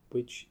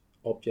which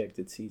object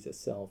it sees as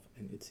self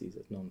and it sees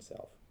as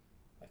non-self.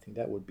 I think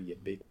that would be a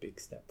big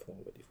step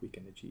forward if we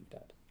can achieve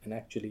that and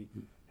actually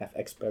have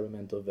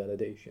experimental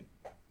validation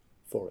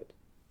for it.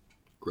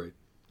 Great.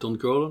 Ton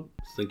Kolen,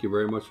 thank you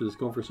very much for this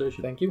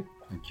conversation. Thank you.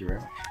 Thank you very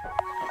much.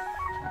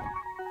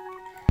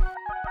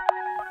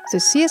 The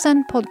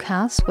CSN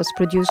podcast was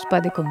produced by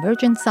the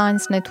Convergent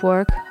Science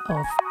Network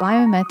of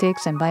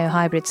Biomimetics and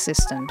Biohybrid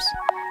Systems,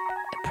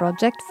 a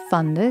project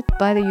funded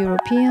by the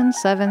European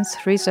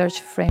 7th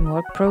Research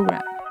Framework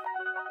Programme.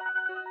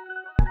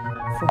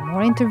 For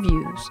more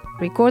interviews,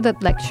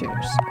 recorded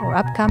lectures, or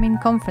upcoming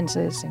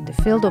conferences in the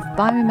field of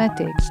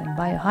biomimetics and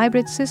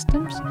biohybrid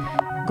systems,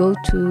 go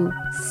to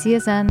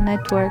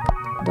csnnetwork.eu.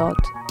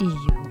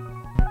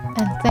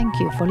 And thank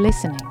you for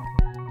listening.